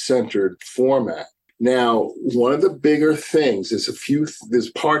modern centered format. Now, one of the bigger things is there's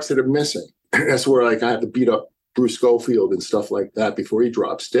parts that are missing. That's where I have to beat up Bruce Schofield and stuff like that before he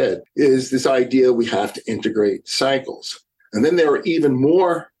drops dead, is this idea we have to integrate cycles. And then there are even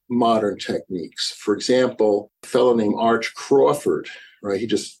more modern techniques. For example, a fellow named Arch Crawford, right? He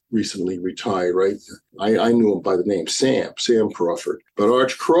just recently retired, right? I knew him by the name Sam Crawford. But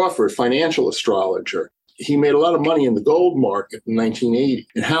Arch Crawford, financial astrologer, he made a lot of money in the gold market in 1980.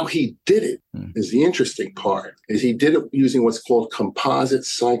 And how he did it is the interesting part, is he did it using what's called composite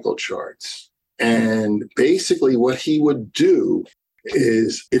cycle charts. And basically what he would do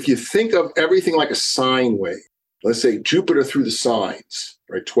is, if you think of everything like a sine wave, let's say Jupiter through the signs,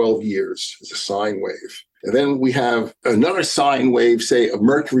 right? 12 years is a sine wave. And then we have another sine wave, say, of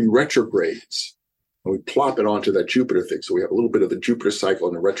Mercury retrogrades. And we plop it onto that Jupiter thing. So we have a little bit of the Jupiter cycle,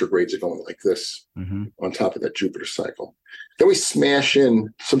 and the retrogrades are going like this on top of that Jupiter cycle. Then we smash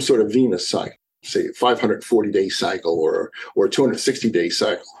in some sort of Venus cycle, say a 540-day cycle or a 260-day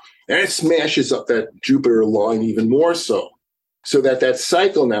cycle. And it smashes up that Jupiter line even more so that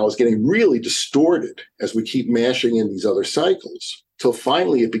cycle now is getting really distorted as we keep mashing in these other cycles, till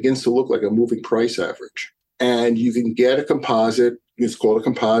finally it begins to look like a moving price average. And you can get a composite, it's called a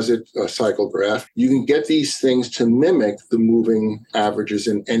composite cycle graph. You can get these things to mimic the moving averages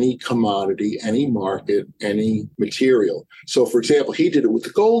in any commodity, any market, any material. So for example, he did it with the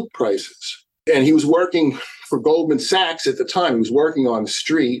gold prices. And he was working for Goldman Sachs at the time. He was working on the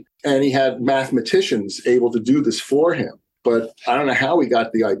street, and he had mathematicians able to do this for him. But I don't know how he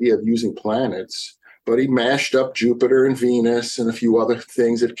got the idea of using planets, but he mashed up Jupiter and Venus and a few other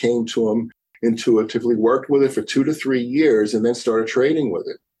things that came to him intuitively, worked with it for 2 to 3 years, and then started trading with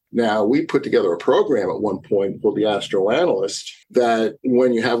it. Now, we put together a program at one point called the Astroanalyst that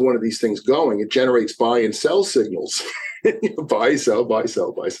when you have one of these things going, it generates buy and sell signals. Buy, sell, buy,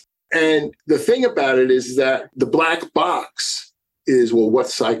 sell, buy, sell. And the thing about it is that the black box is, well, what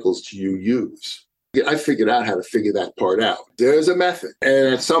cycles do you use? I figured out how to figure that part out. There's a method.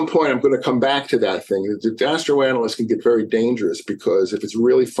 And at some point, I'm going to come back to that thing. The astroanalyst can get very dangerous because if it's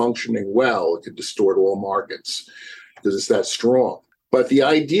really functioning well, it could distort all markets because it's that strong. But the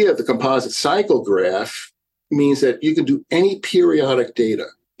idea of the composite cycle graph means that you can do any periodic data,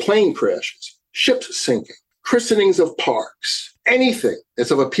 plane crashes, ships sinking, christenings of parks, anything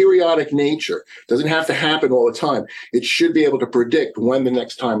that's of a periodic nature. Doesn't have to happen all the time. It should be able to predict when the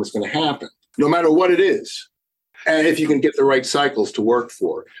next time is going to happen, no matter what it is. And if you can get the right cycles to work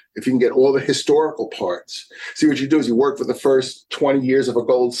for, if you can get all the historical parts. See, what you do is you work for the first 20 years of a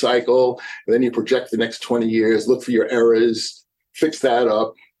gold cycle, and then you project the next 20 years, look for your errors, fix that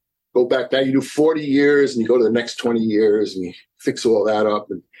up, go back. Now you do 40 years, and you go to the next 20 years, and you fix all that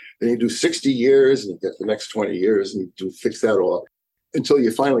up. And then you do 60 years, and you get the next 20 years, and you fix that all up until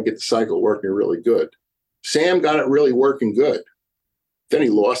you finally get the cycle working really good. Sam got it really working good. Then he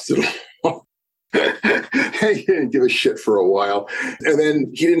lost it all. He didn't give a shit for a while. And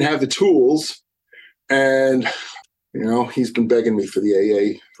then he didn't have the tools. And, he's been begging me for the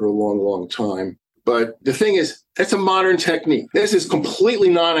AA for a long, long time. But the thing is, that's a modern technique. This is completely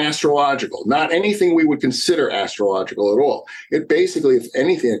non-astrological, not anything we would consider astrological at all. It basically, if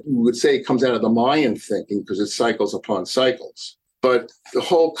anything, we would say it comes out of the Mayan thinking because it's cycles upon cycles. But the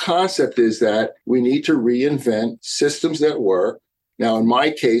whole concept is that we need to reinvent systems that work. Now, in my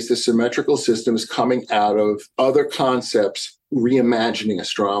case, the symmetrical system is coming out of other concepts, reimagining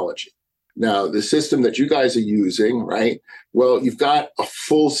astrology. Now, the system that you guys are using, right? Well, you've got a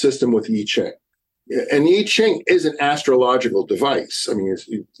full system with I Ching. And I Ching is an astrological device. I mean,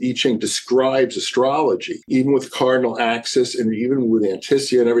 I Ching describes astrology, even with cardinal axis and even with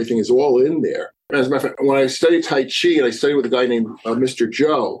Anticia and everything is all in there. As a matter of fact, when I studied Tai Chi, and I studied with a guy named Mr.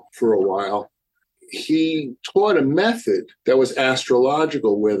 Joe for a while, he taught a method that was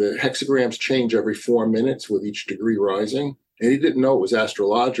astrological where the hexagrams change every 4 minutes with each degree rising. And he didn't know it was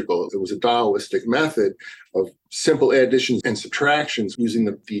astrological. It was a Taoistic method of simple additions and subtractions using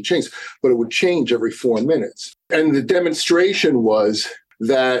the I Chings, but it would change every 4 minutes. And the demonstration was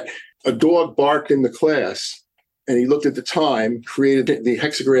that a dog barked in the class, and he looked at the time, created the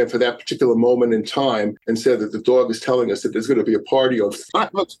hexagram for that particular moment in time, and said that the dog is telling us that there's going to be a party on 5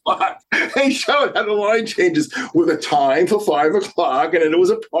 o'clock. And he showed how the line changes with a time for 5 o'clock, and then it was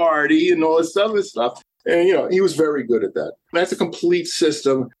a party and all this other stuff. And, he was very good at that. That's a complete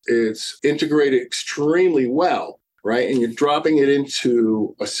system. It's integrated extremely well, right? And you're dropping it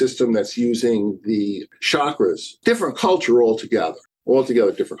into a system that's using the chakras, different culture altogether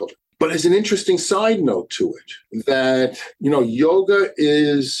different culture. But as an interesting side note to it, that, yoga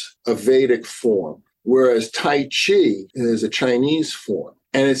is a Vedic form, whereas Tai Chi is a Chinese form.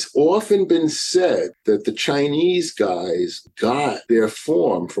 And it's often been said that the Chinese guys got their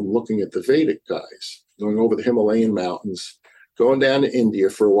form from looking at the Vedic guys, going over the Himalayan mountains, going down to India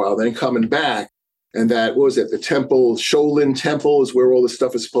for a while, then coming back. And that was at the temple, Shaolin Temple is where all this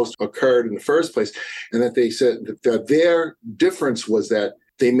stuff is supposed to occur in the first place. And that they said that their difference was that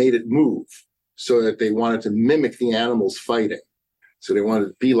they made it move so that they wanted to mimic the animals fighting. So they wanted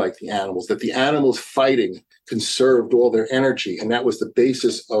to be like the animals, that the animals fighting conserved all their energy. And that was the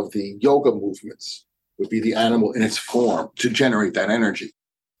basis of the yoga movements, would be the animal in its form to generate that energy.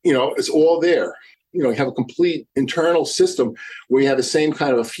 it's all there. You have a complete internal system where you have the same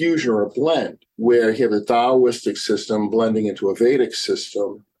kind of a fusion or a blend, where you have a Taoistic system blending into a Vedic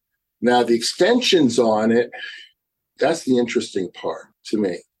system. Now, the extensions on it, that's the interesting part to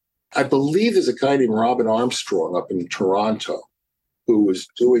me. I believe there's a guy named Robin Armstrong up in Toronto who was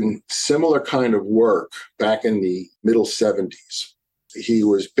doing similar kind of work back in the middle 70s. He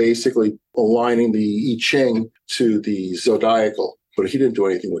was basically aligning the I Ching to the zodiacal, but he didn't do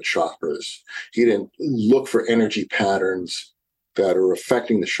anything with chakras. He didn't look for energy patterns that are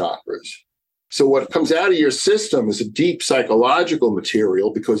affecting the chakras. So what comes out of your system is a deep psychological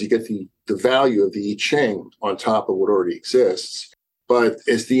material, because you get the value of the I Ching on top of what already exists. But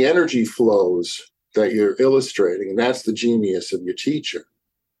it's the energy flows that you're illustrating, and that's the genius of your teacher.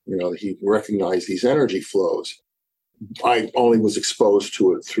 He recognized these energy flows. I only was exposed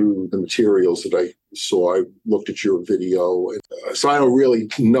to it through the materials that I saw. I looked at your video. So I don't really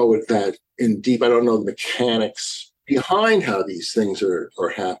know it that in deep. I don't know the mechanics behind how these things are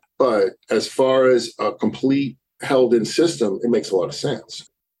happening. But as far as a complete held-in system, it makes a lot of sense.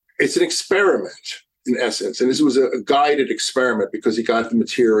 It's an experiment, in essence. And this was a guided experiment, because he got the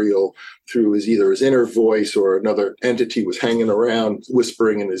material through either his inner voice or another entity was hanging around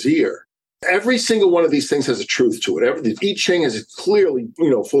whispering in his ear. Every single one of these things has a truth to it. The I Ching has clearly,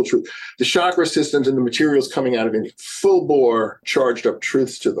 full truth. The chakra systems and the materials coming out of it, full bore, charged up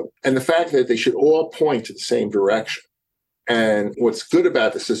truths to them. And the fact that they should all point to the same direction. And what's good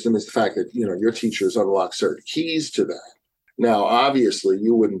about the system is the fact that, your teachers unlock certain keys to that. Now, obviously,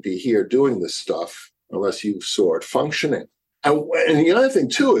 you wouldn't be here doing this stuff unless you saw it functioning. And the other thing,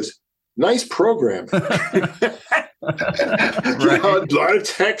 too, is nice programming. Right. A lot of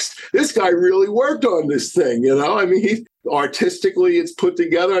text. This guy really worked on this thing, artistically it's put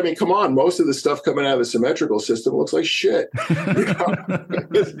together. I mean, come on, most of the stuff coming out of the symmetrical system looks like shit.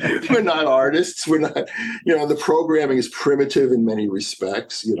 We're not artists. We're not, the programming is primitive in many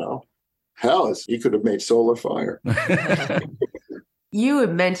respects, Hell, he could have made solar fire. You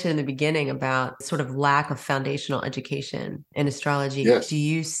had mentioned in the beginning about sort of lack of foundational education in astrology. Yes. Do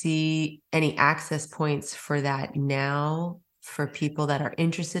you see any access points for that now for people that are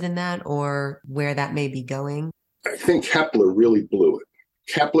interested in that, or where that may be going? I think Kepler really blew it.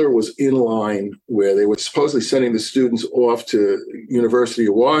 Kepler was in line where they were supposedly sending the students off to University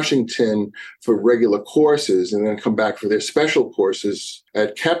of Washington for regular courses and then come back for their special courses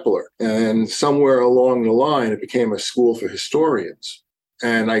at Kepler. And somewhere along the line, it became a school for historians.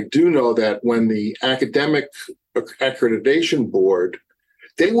 And I do know that when the academic accreditation board,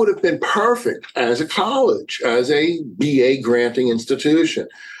 they would have been perfect as a college, as a BA granting institution.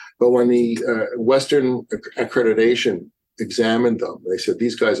 But when the Western accreditation examined them, they said,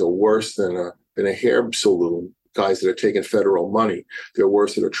 these guys are worse than a hair saloon, guys that are taking federal money. They're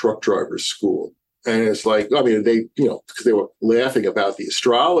worse than a truck driver's school. And it's like, they, because they were laughing about the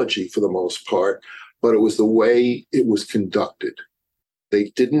astrology for the most part, but it was the way it was conducted. They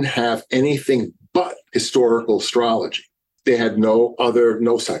didn't have anything but historical astrology. They had no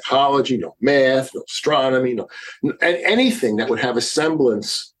psychology, no math, no astronomy, and anything that would have a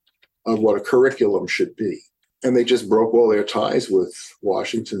semblance of what a curriculum should be. And they just broke all their ties with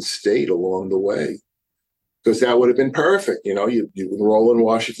Washington State along the way, because that would have been perfect. You enroll in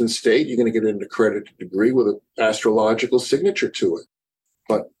Washington State, you're going to get an accredited degree with an astrological signature to it.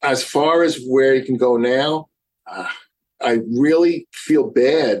 But as far as where you can go now, I really feel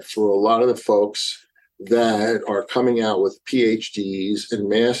bad for a lot of the folks that are coming out with PhDs and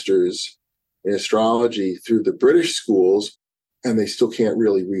masters in astrology through the British schools, and they still can't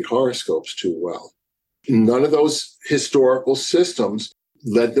really read horoscopes too well. None of those historical systems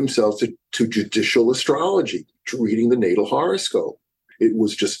led themselves to judicial astrology, to reading the natal horoscope. It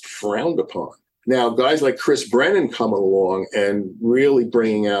was just frowned upon. Now, guys like Chris Brennan coming along and really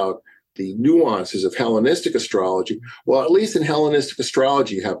bringing out the nuances of Hellenistic astrology. Well, at least in Hellenistic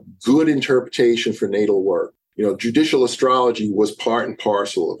astrology, you have good interpretation for natal work. Judicial astrology was part and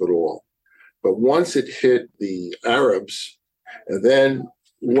parcel of it all. But once it hit the Arabs and then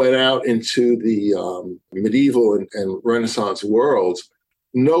went out into the medieval and Renaissance worlds,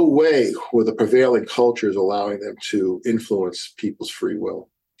 no way were the prevailing cultures allowing them to influence people's free will.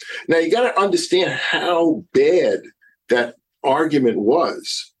 Now, you got to understand how bad that argument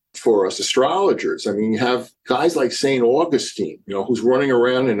was for us astrologers. I mean, you have guys like St. Augustine, who's running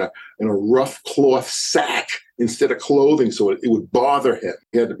around in a rough cloth sack instead of clothing, so it would bother him.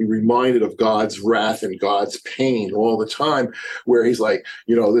 He had to be reminded of God's wrath and God's pain all the time, where he's like,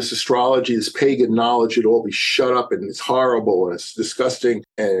 this astrology, this pagan knowledge should all be shut up, and it's horrible, and it's disgusting,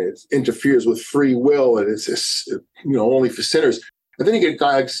 and it interferes with free will, and it's only for sinners. And then you get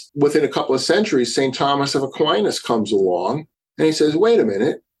guys within a couple of centuries, St. Thomas of Aquinas comes along and he says, wait a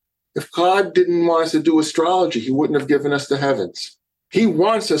minute, if God didn't want us to do astrology, he wouldn't have given us the heavens. He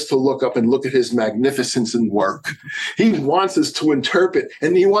wants us to look up and look at his magnificence and work. He wants us to interpret,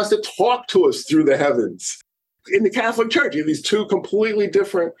 and he wants to talk to us through the heavens. In the Catholic Church, you have these two completely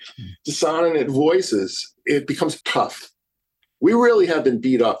different dissonant voices. It becomes tough. We really have been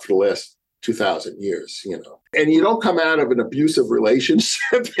beat up for the last 2,000 years, and you don't come out of an abusive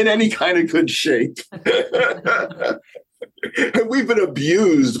relationship in any kind of good shape. We've been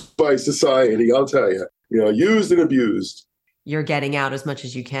abused by society, I'll tell you, used and abused. You're getting out as much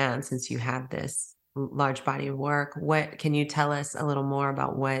as you can since you have this large body of work. What can you tell us a little more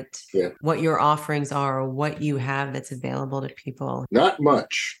about what your offerings are, or what you have that's available to people? Not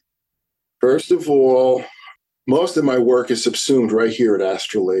much. First of all, most of my work is subsumed right here at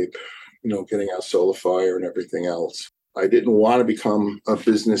Astrolabe, getting out Solar Fire and everything else. I didn't want to become a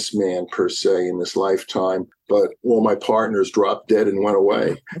businessman per se in this lifetime, but all my partners dropped dead and went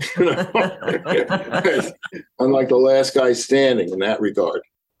away. Unlike the last guy standing in that regard.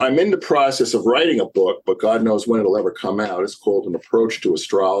 I'm in the process of writing a book, but God knows when it'll ever come out. It's called An Approach to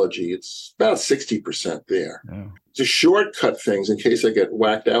Astrology. It's about 60% there. Yeah. To shortcut things in case I get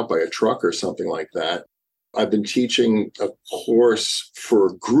whacked out by a truck or something like that. I've been teaching a course for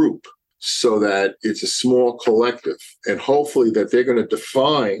a group so that it's a small collective, and hopefully that they're going to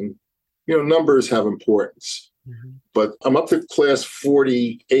define, numbers have importance. Mm-hmm. But I'm up to class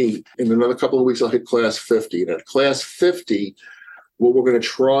 48. In another couple of weeks, I'll hit class 50. And at class 50, what we're going to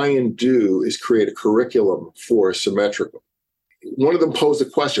try and do is create a curriculum for symmetrical. One of them posed a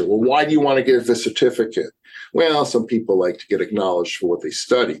question, well, why do you want to give a certificate? Well, some people like to get acknowledged for what they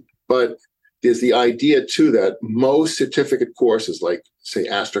study. But there's the idea, too, that most certificate courses, like, say,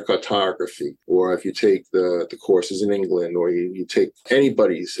 astrocartography, or if you take the courses in England, or you take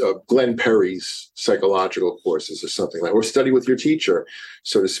anybody's, Glenn Perry's psychological courses or something like, or study with your teacher,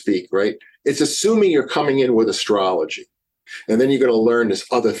 so to speak, right? It's assuming you're coming in with astrology. And then you're going to learn this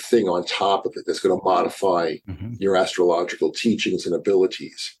other thing on top of it that's going to modify your astrological teachings and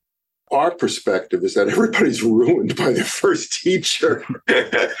abilities. Our perspective is that everybody's ruined by their first teacher.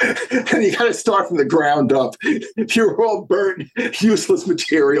 And you got to start from the ground up. You're all burnt, useless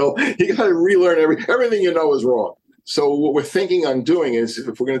material. You got to relearn everything you know is wrong. So what we're thinking on doing is,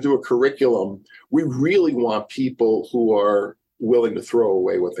 if we're going to do a curriculum, we really want people who are willing to throw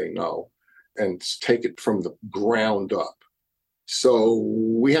away what they know and take it from the ground up. So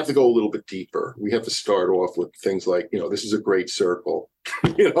we have to go a little bit deeper. We have to start off with things like, this is a great circle.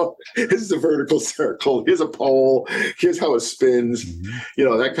 This is a vertical circle. Here's a pole. Here's how it spins.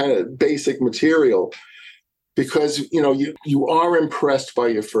 That kind of basic material. Because, you are impressed by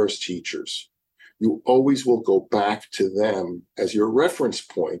your first teachers. You always will go back to them as your reference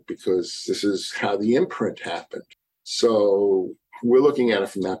point, because this is how the imprint happened. So we're looking at it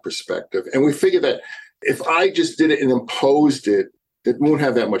from that perspective. And we figure that if I just did it and imposed it, it won't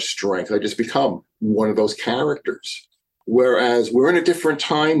have that much strength. I just become one of those characters. Whereas we're in a different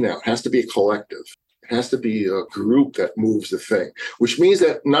time now. It has to be a collective. It has to be a group that moves the thing, which means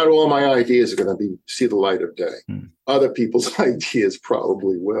that not all my ideas are going to see the light of day. Other people's ideas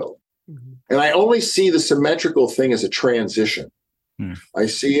probably will. And I only see the symmetrical thing as a transition. I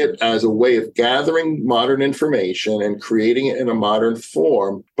see it as a way of gathering modern information and creating it in a modern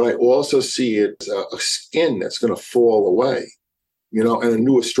form, but I also see it as a skin that's going to fall away, and a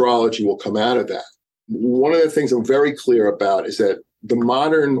new astrology will come out of that. One of the things I'm very clear about is that the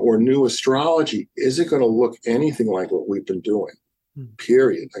modern or new astrology isn't going to look anything like what we've been doing,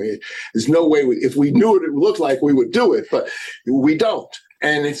 period. I mean, there's no way, if we knew what it looked like, we would do it, but we don't.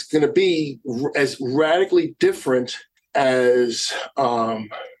 And it's going to be as radically different as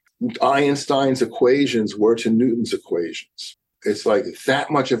Einstein's equations were to Newton's equations. It's like that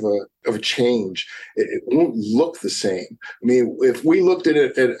much of a change. It won't look the same. I mean, if we looked at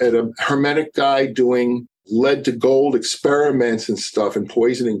it at a Hermetic guy doing lead to gold experiments and stuff and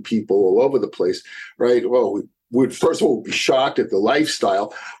poisoning people all over the place, right? Well, we would first of all be shocked at the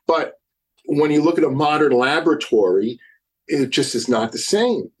lifestyle. But when you look at a modern laboratory, it just is not the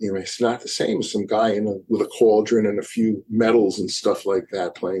same. It's not the same as some guy with a cauldron and a few metals and stuff like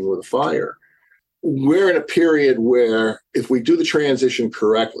that playing with a fire. We're in a period where if we do the transition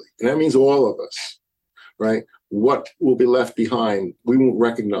correctly, and that means all of us, right? What will be left behind, we won't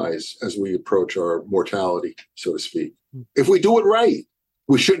recognize as we approach our mortality, so to speak. If we do it right,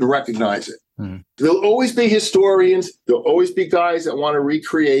 we shouldn't recognize it. There'll always be historians. There'll always be guys that want to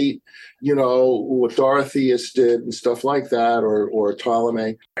recreate, what Dorotheus did and stuff like that, or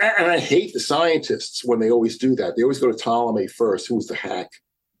Ptolemy. And I hate the scientists when they always do that. They always go to Ptolemy first, who was the hack.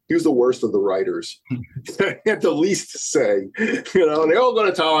 He was the worst of the writers. He had the least to say, and they all go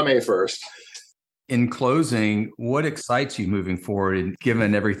to Ptolemy first. In closing, what excites you moving forward, and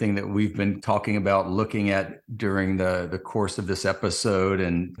given everything that we've been talking about, looking at during the course of this episode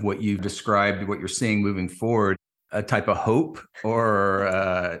and what you've described, what you're seeing moving forward, a type of hope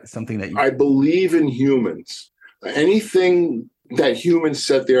or something that I believe in humans. Anything that humans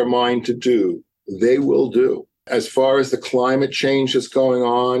set their mind to do, they will do. As far as the climate change that's going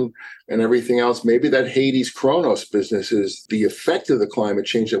on and everything else, maybe that Hades Kronos business is the effect of the climate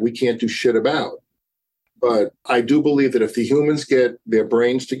change that we can't do shit about. But I do believe that if the humans get their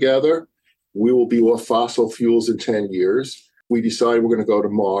brains together, we will be off fossil fuels in 10 years. We decide we're going to go to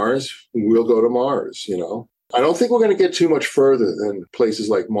Mars, we'll go to Mars, I don't think we're going to get too much further than places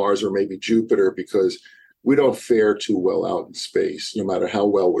like Mars or maybe Jupiter, because we don't fare too well out in space, no matter how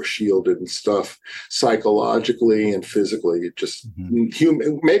well we're shielded and stuff, psychologically and physically. It just,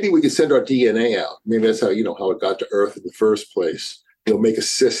 maybe we could send our DNA out. Maybe that's how it got to Earth in the first place. Make a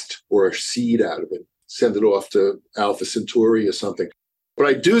cyst or a seed out of it, send it off to Alpha Centauri or something. But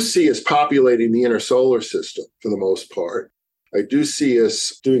I do see us populating the inner solar system for the most part. I do see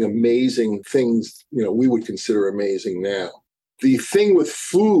us doing amazing things, we would consider amazing now. The thing with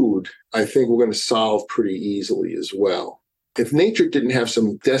food, I think we're going to solve pretty easily as well. If nature didn't have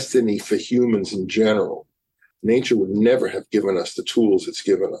some destiny for humans in general, nature would never have given us the tools it's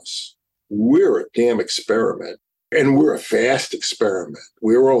given us. We're a damn experiment. And we're a vast experiment.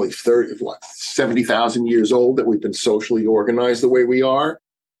 We were only 70,000 years old that we've been socially organized the way we are.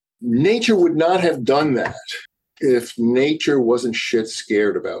 Nature would not have done that if nature wasn't shit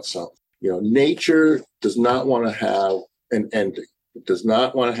scared about something. Nature does not want to have an ending. It does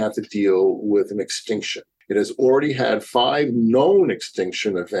not want to have to deal with an extinction. It has already had 5 known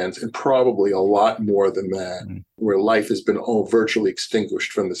extinction events, and probably a lot more than that, where life has been virtually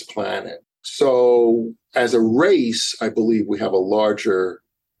extinguished from this planet. So as a race, I believe we have a larger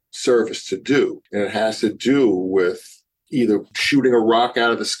service to do. And it has to do with either shooting a rock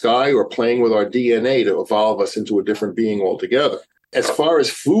out of the sky or playing with our DNA to evolve us into a different being altogether. As far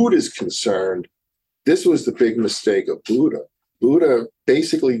as food is concerned, this was the big mistake of Buddha. Buddha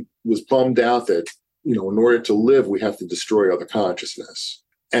basically was bummed out that, in order to live, we have to destroy other consciousness.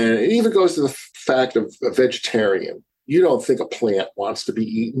 And it even goes to the fact of a vegetarian. You don't think a plant wants to be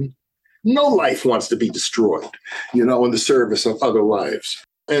eaten. No life wants to be destroyed, in the service of other lives.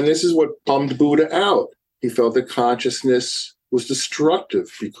 And this is what bummed Buddha out. He felt that consciousness was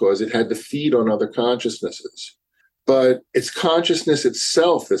destructive because it had to feed on other consciousnesses. But it's consciousness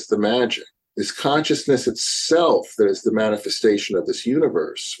itself that's the magic. It's consciousness itself that is the manifestation of this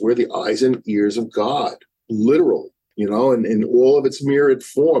universe. We're the eyes and ears of God, literally, and in all of its myriad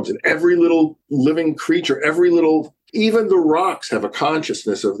forms. And every little living creature, even the rocks have a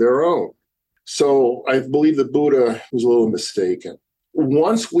consciousness of their own. So I believe that Buddha was a little mistaken.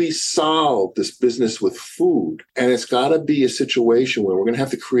 Once we solve this business with food, and it's got to be a situation where we're going to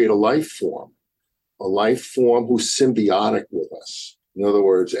have to create a life form who's symbiotic with us. In other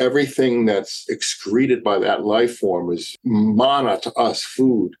words, everything that's excreted by that life form is mana to us,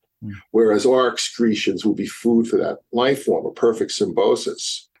 food, whereas our excretions will be food for that life form, a perfect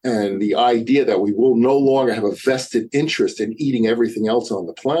symbiosis. And the idea that we will no longer have a vested interest in eating everything else on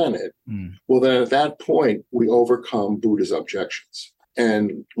the planet, well, then at that point, we overcome Buddha's objections.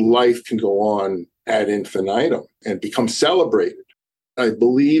 And life can go on ad infinitum and become celebrated. I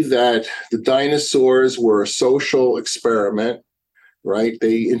believe that the dinosaurs were a social experiment, right?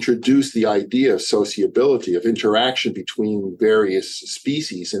 They introduced the idea of sociability, of interaction between various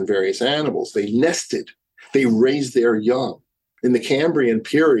species and various animals. They nested. They raised their young. In the Cambrian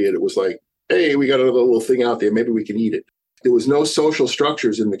period, it was like, hey, we got another little thing out there. Maybe we can eat it. There was no social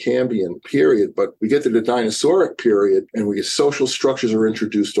structures in the Cambrian period, but we get to the Dinosauric period and social structures are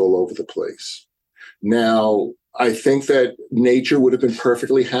introduced all over the place. Now, I think that nature would have been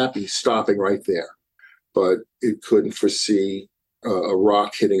perfectly happy stopping right there, but it couldn't foresee a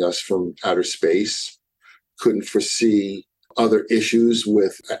rock hitting us from outer space, couldn't foresee other issues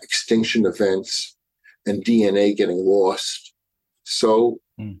with extinction events and DNA getting lost. So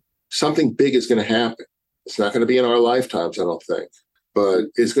something big is going to happen. It's not going to be in our lifetimes, I don't think, but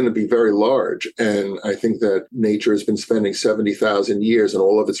it's going to be very large. And I think that nature has been spending 70,000 years and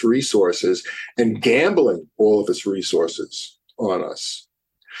all of its resources and gambling all of its resources on us.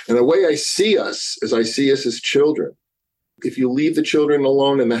 And the way I see us is I see us as children. If you leave the children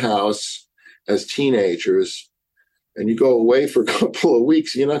alone in the house as teenagers and you go away for a couple of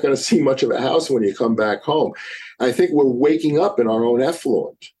weeks, you're not going to see much of a house when you come back home. I think we're waking up in our own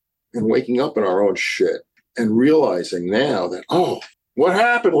effluent and waking up in our own shit and realizing now that, oh, what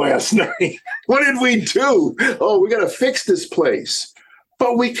happened last night? What did we do? Oh, we got to fix this place.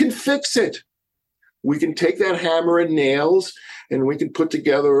 But we can fix it. We can take that hammer and nails and we can put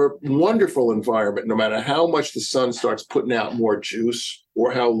together a wonderful environment, no matter how much the sun starts putting out more juice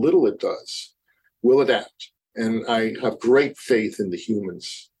or how little it does. We'll adapt. And I have great faith in the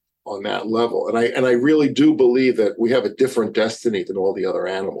humans on that level. And I really do believe that we have a different destiny than all the other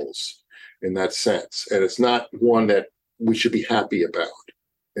animals in that sense. And it's not one that we should be happy about.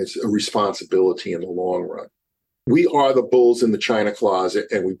 It's a responsibility in the long run. We are the bulls in the china closet,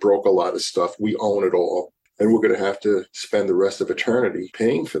 and we broke a lot of stuff. We own it all. And we're going to have to spend the rest of eternity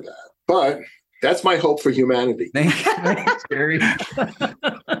paying for that. But that's my hope for humanity. Thanks, Gary.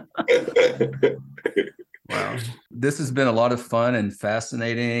 Wow. This has been a lot of fun and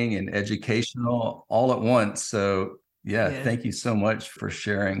fascinating and educational all at once. So, yeah. Thank you so much for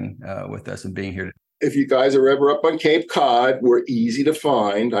sharing with us and being here. If you guys are ever up on Cape Cod, we're easy to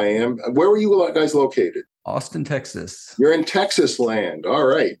find. I am. Where are you guys located? Austin, Texas. You're in Texas land. All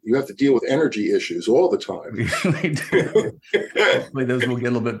right. You have to deal with energy issues all the time. We really do. Hopefully those will get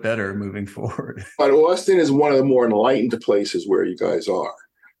a little bit better moving forward. But Austin is one of the more enlightened places where you guys are.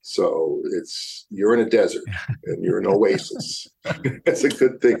 So you're in a desert and you're an oasis. That's a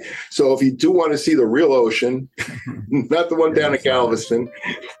good thing. So if you do want to see the real ocean, not the one down at Galveston,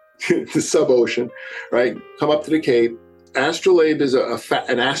 the sub-ocean, right? Come up to the Cape. Astrolabe is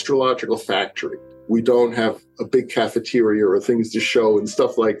an astrological factory. We don't have a big cafeteria or things to show and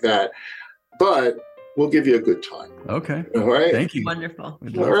stuff like that, but we'll give you a good time. Okay. All right. Thank you. Wonderful.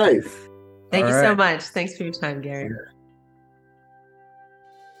 All right. Thank you so much. Thanks for your time, Gary.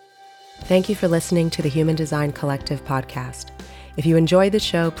 Thank you for listening to the Human Design Collective podcast. If you enjoy the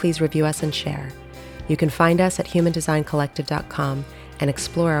show, please review us and share. You can find us at humandesigncollective.com and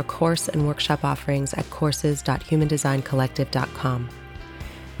explore our course and workshop offerings at courses.humandesigncollective.com.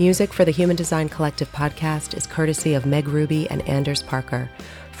 Music for the Human Design Collective podcast is courtesy of Meg Ruby and Anders Parker.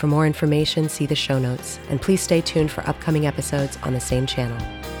 For more information, see the show notes, and please stay tuned for upcoming episodes on the same channel.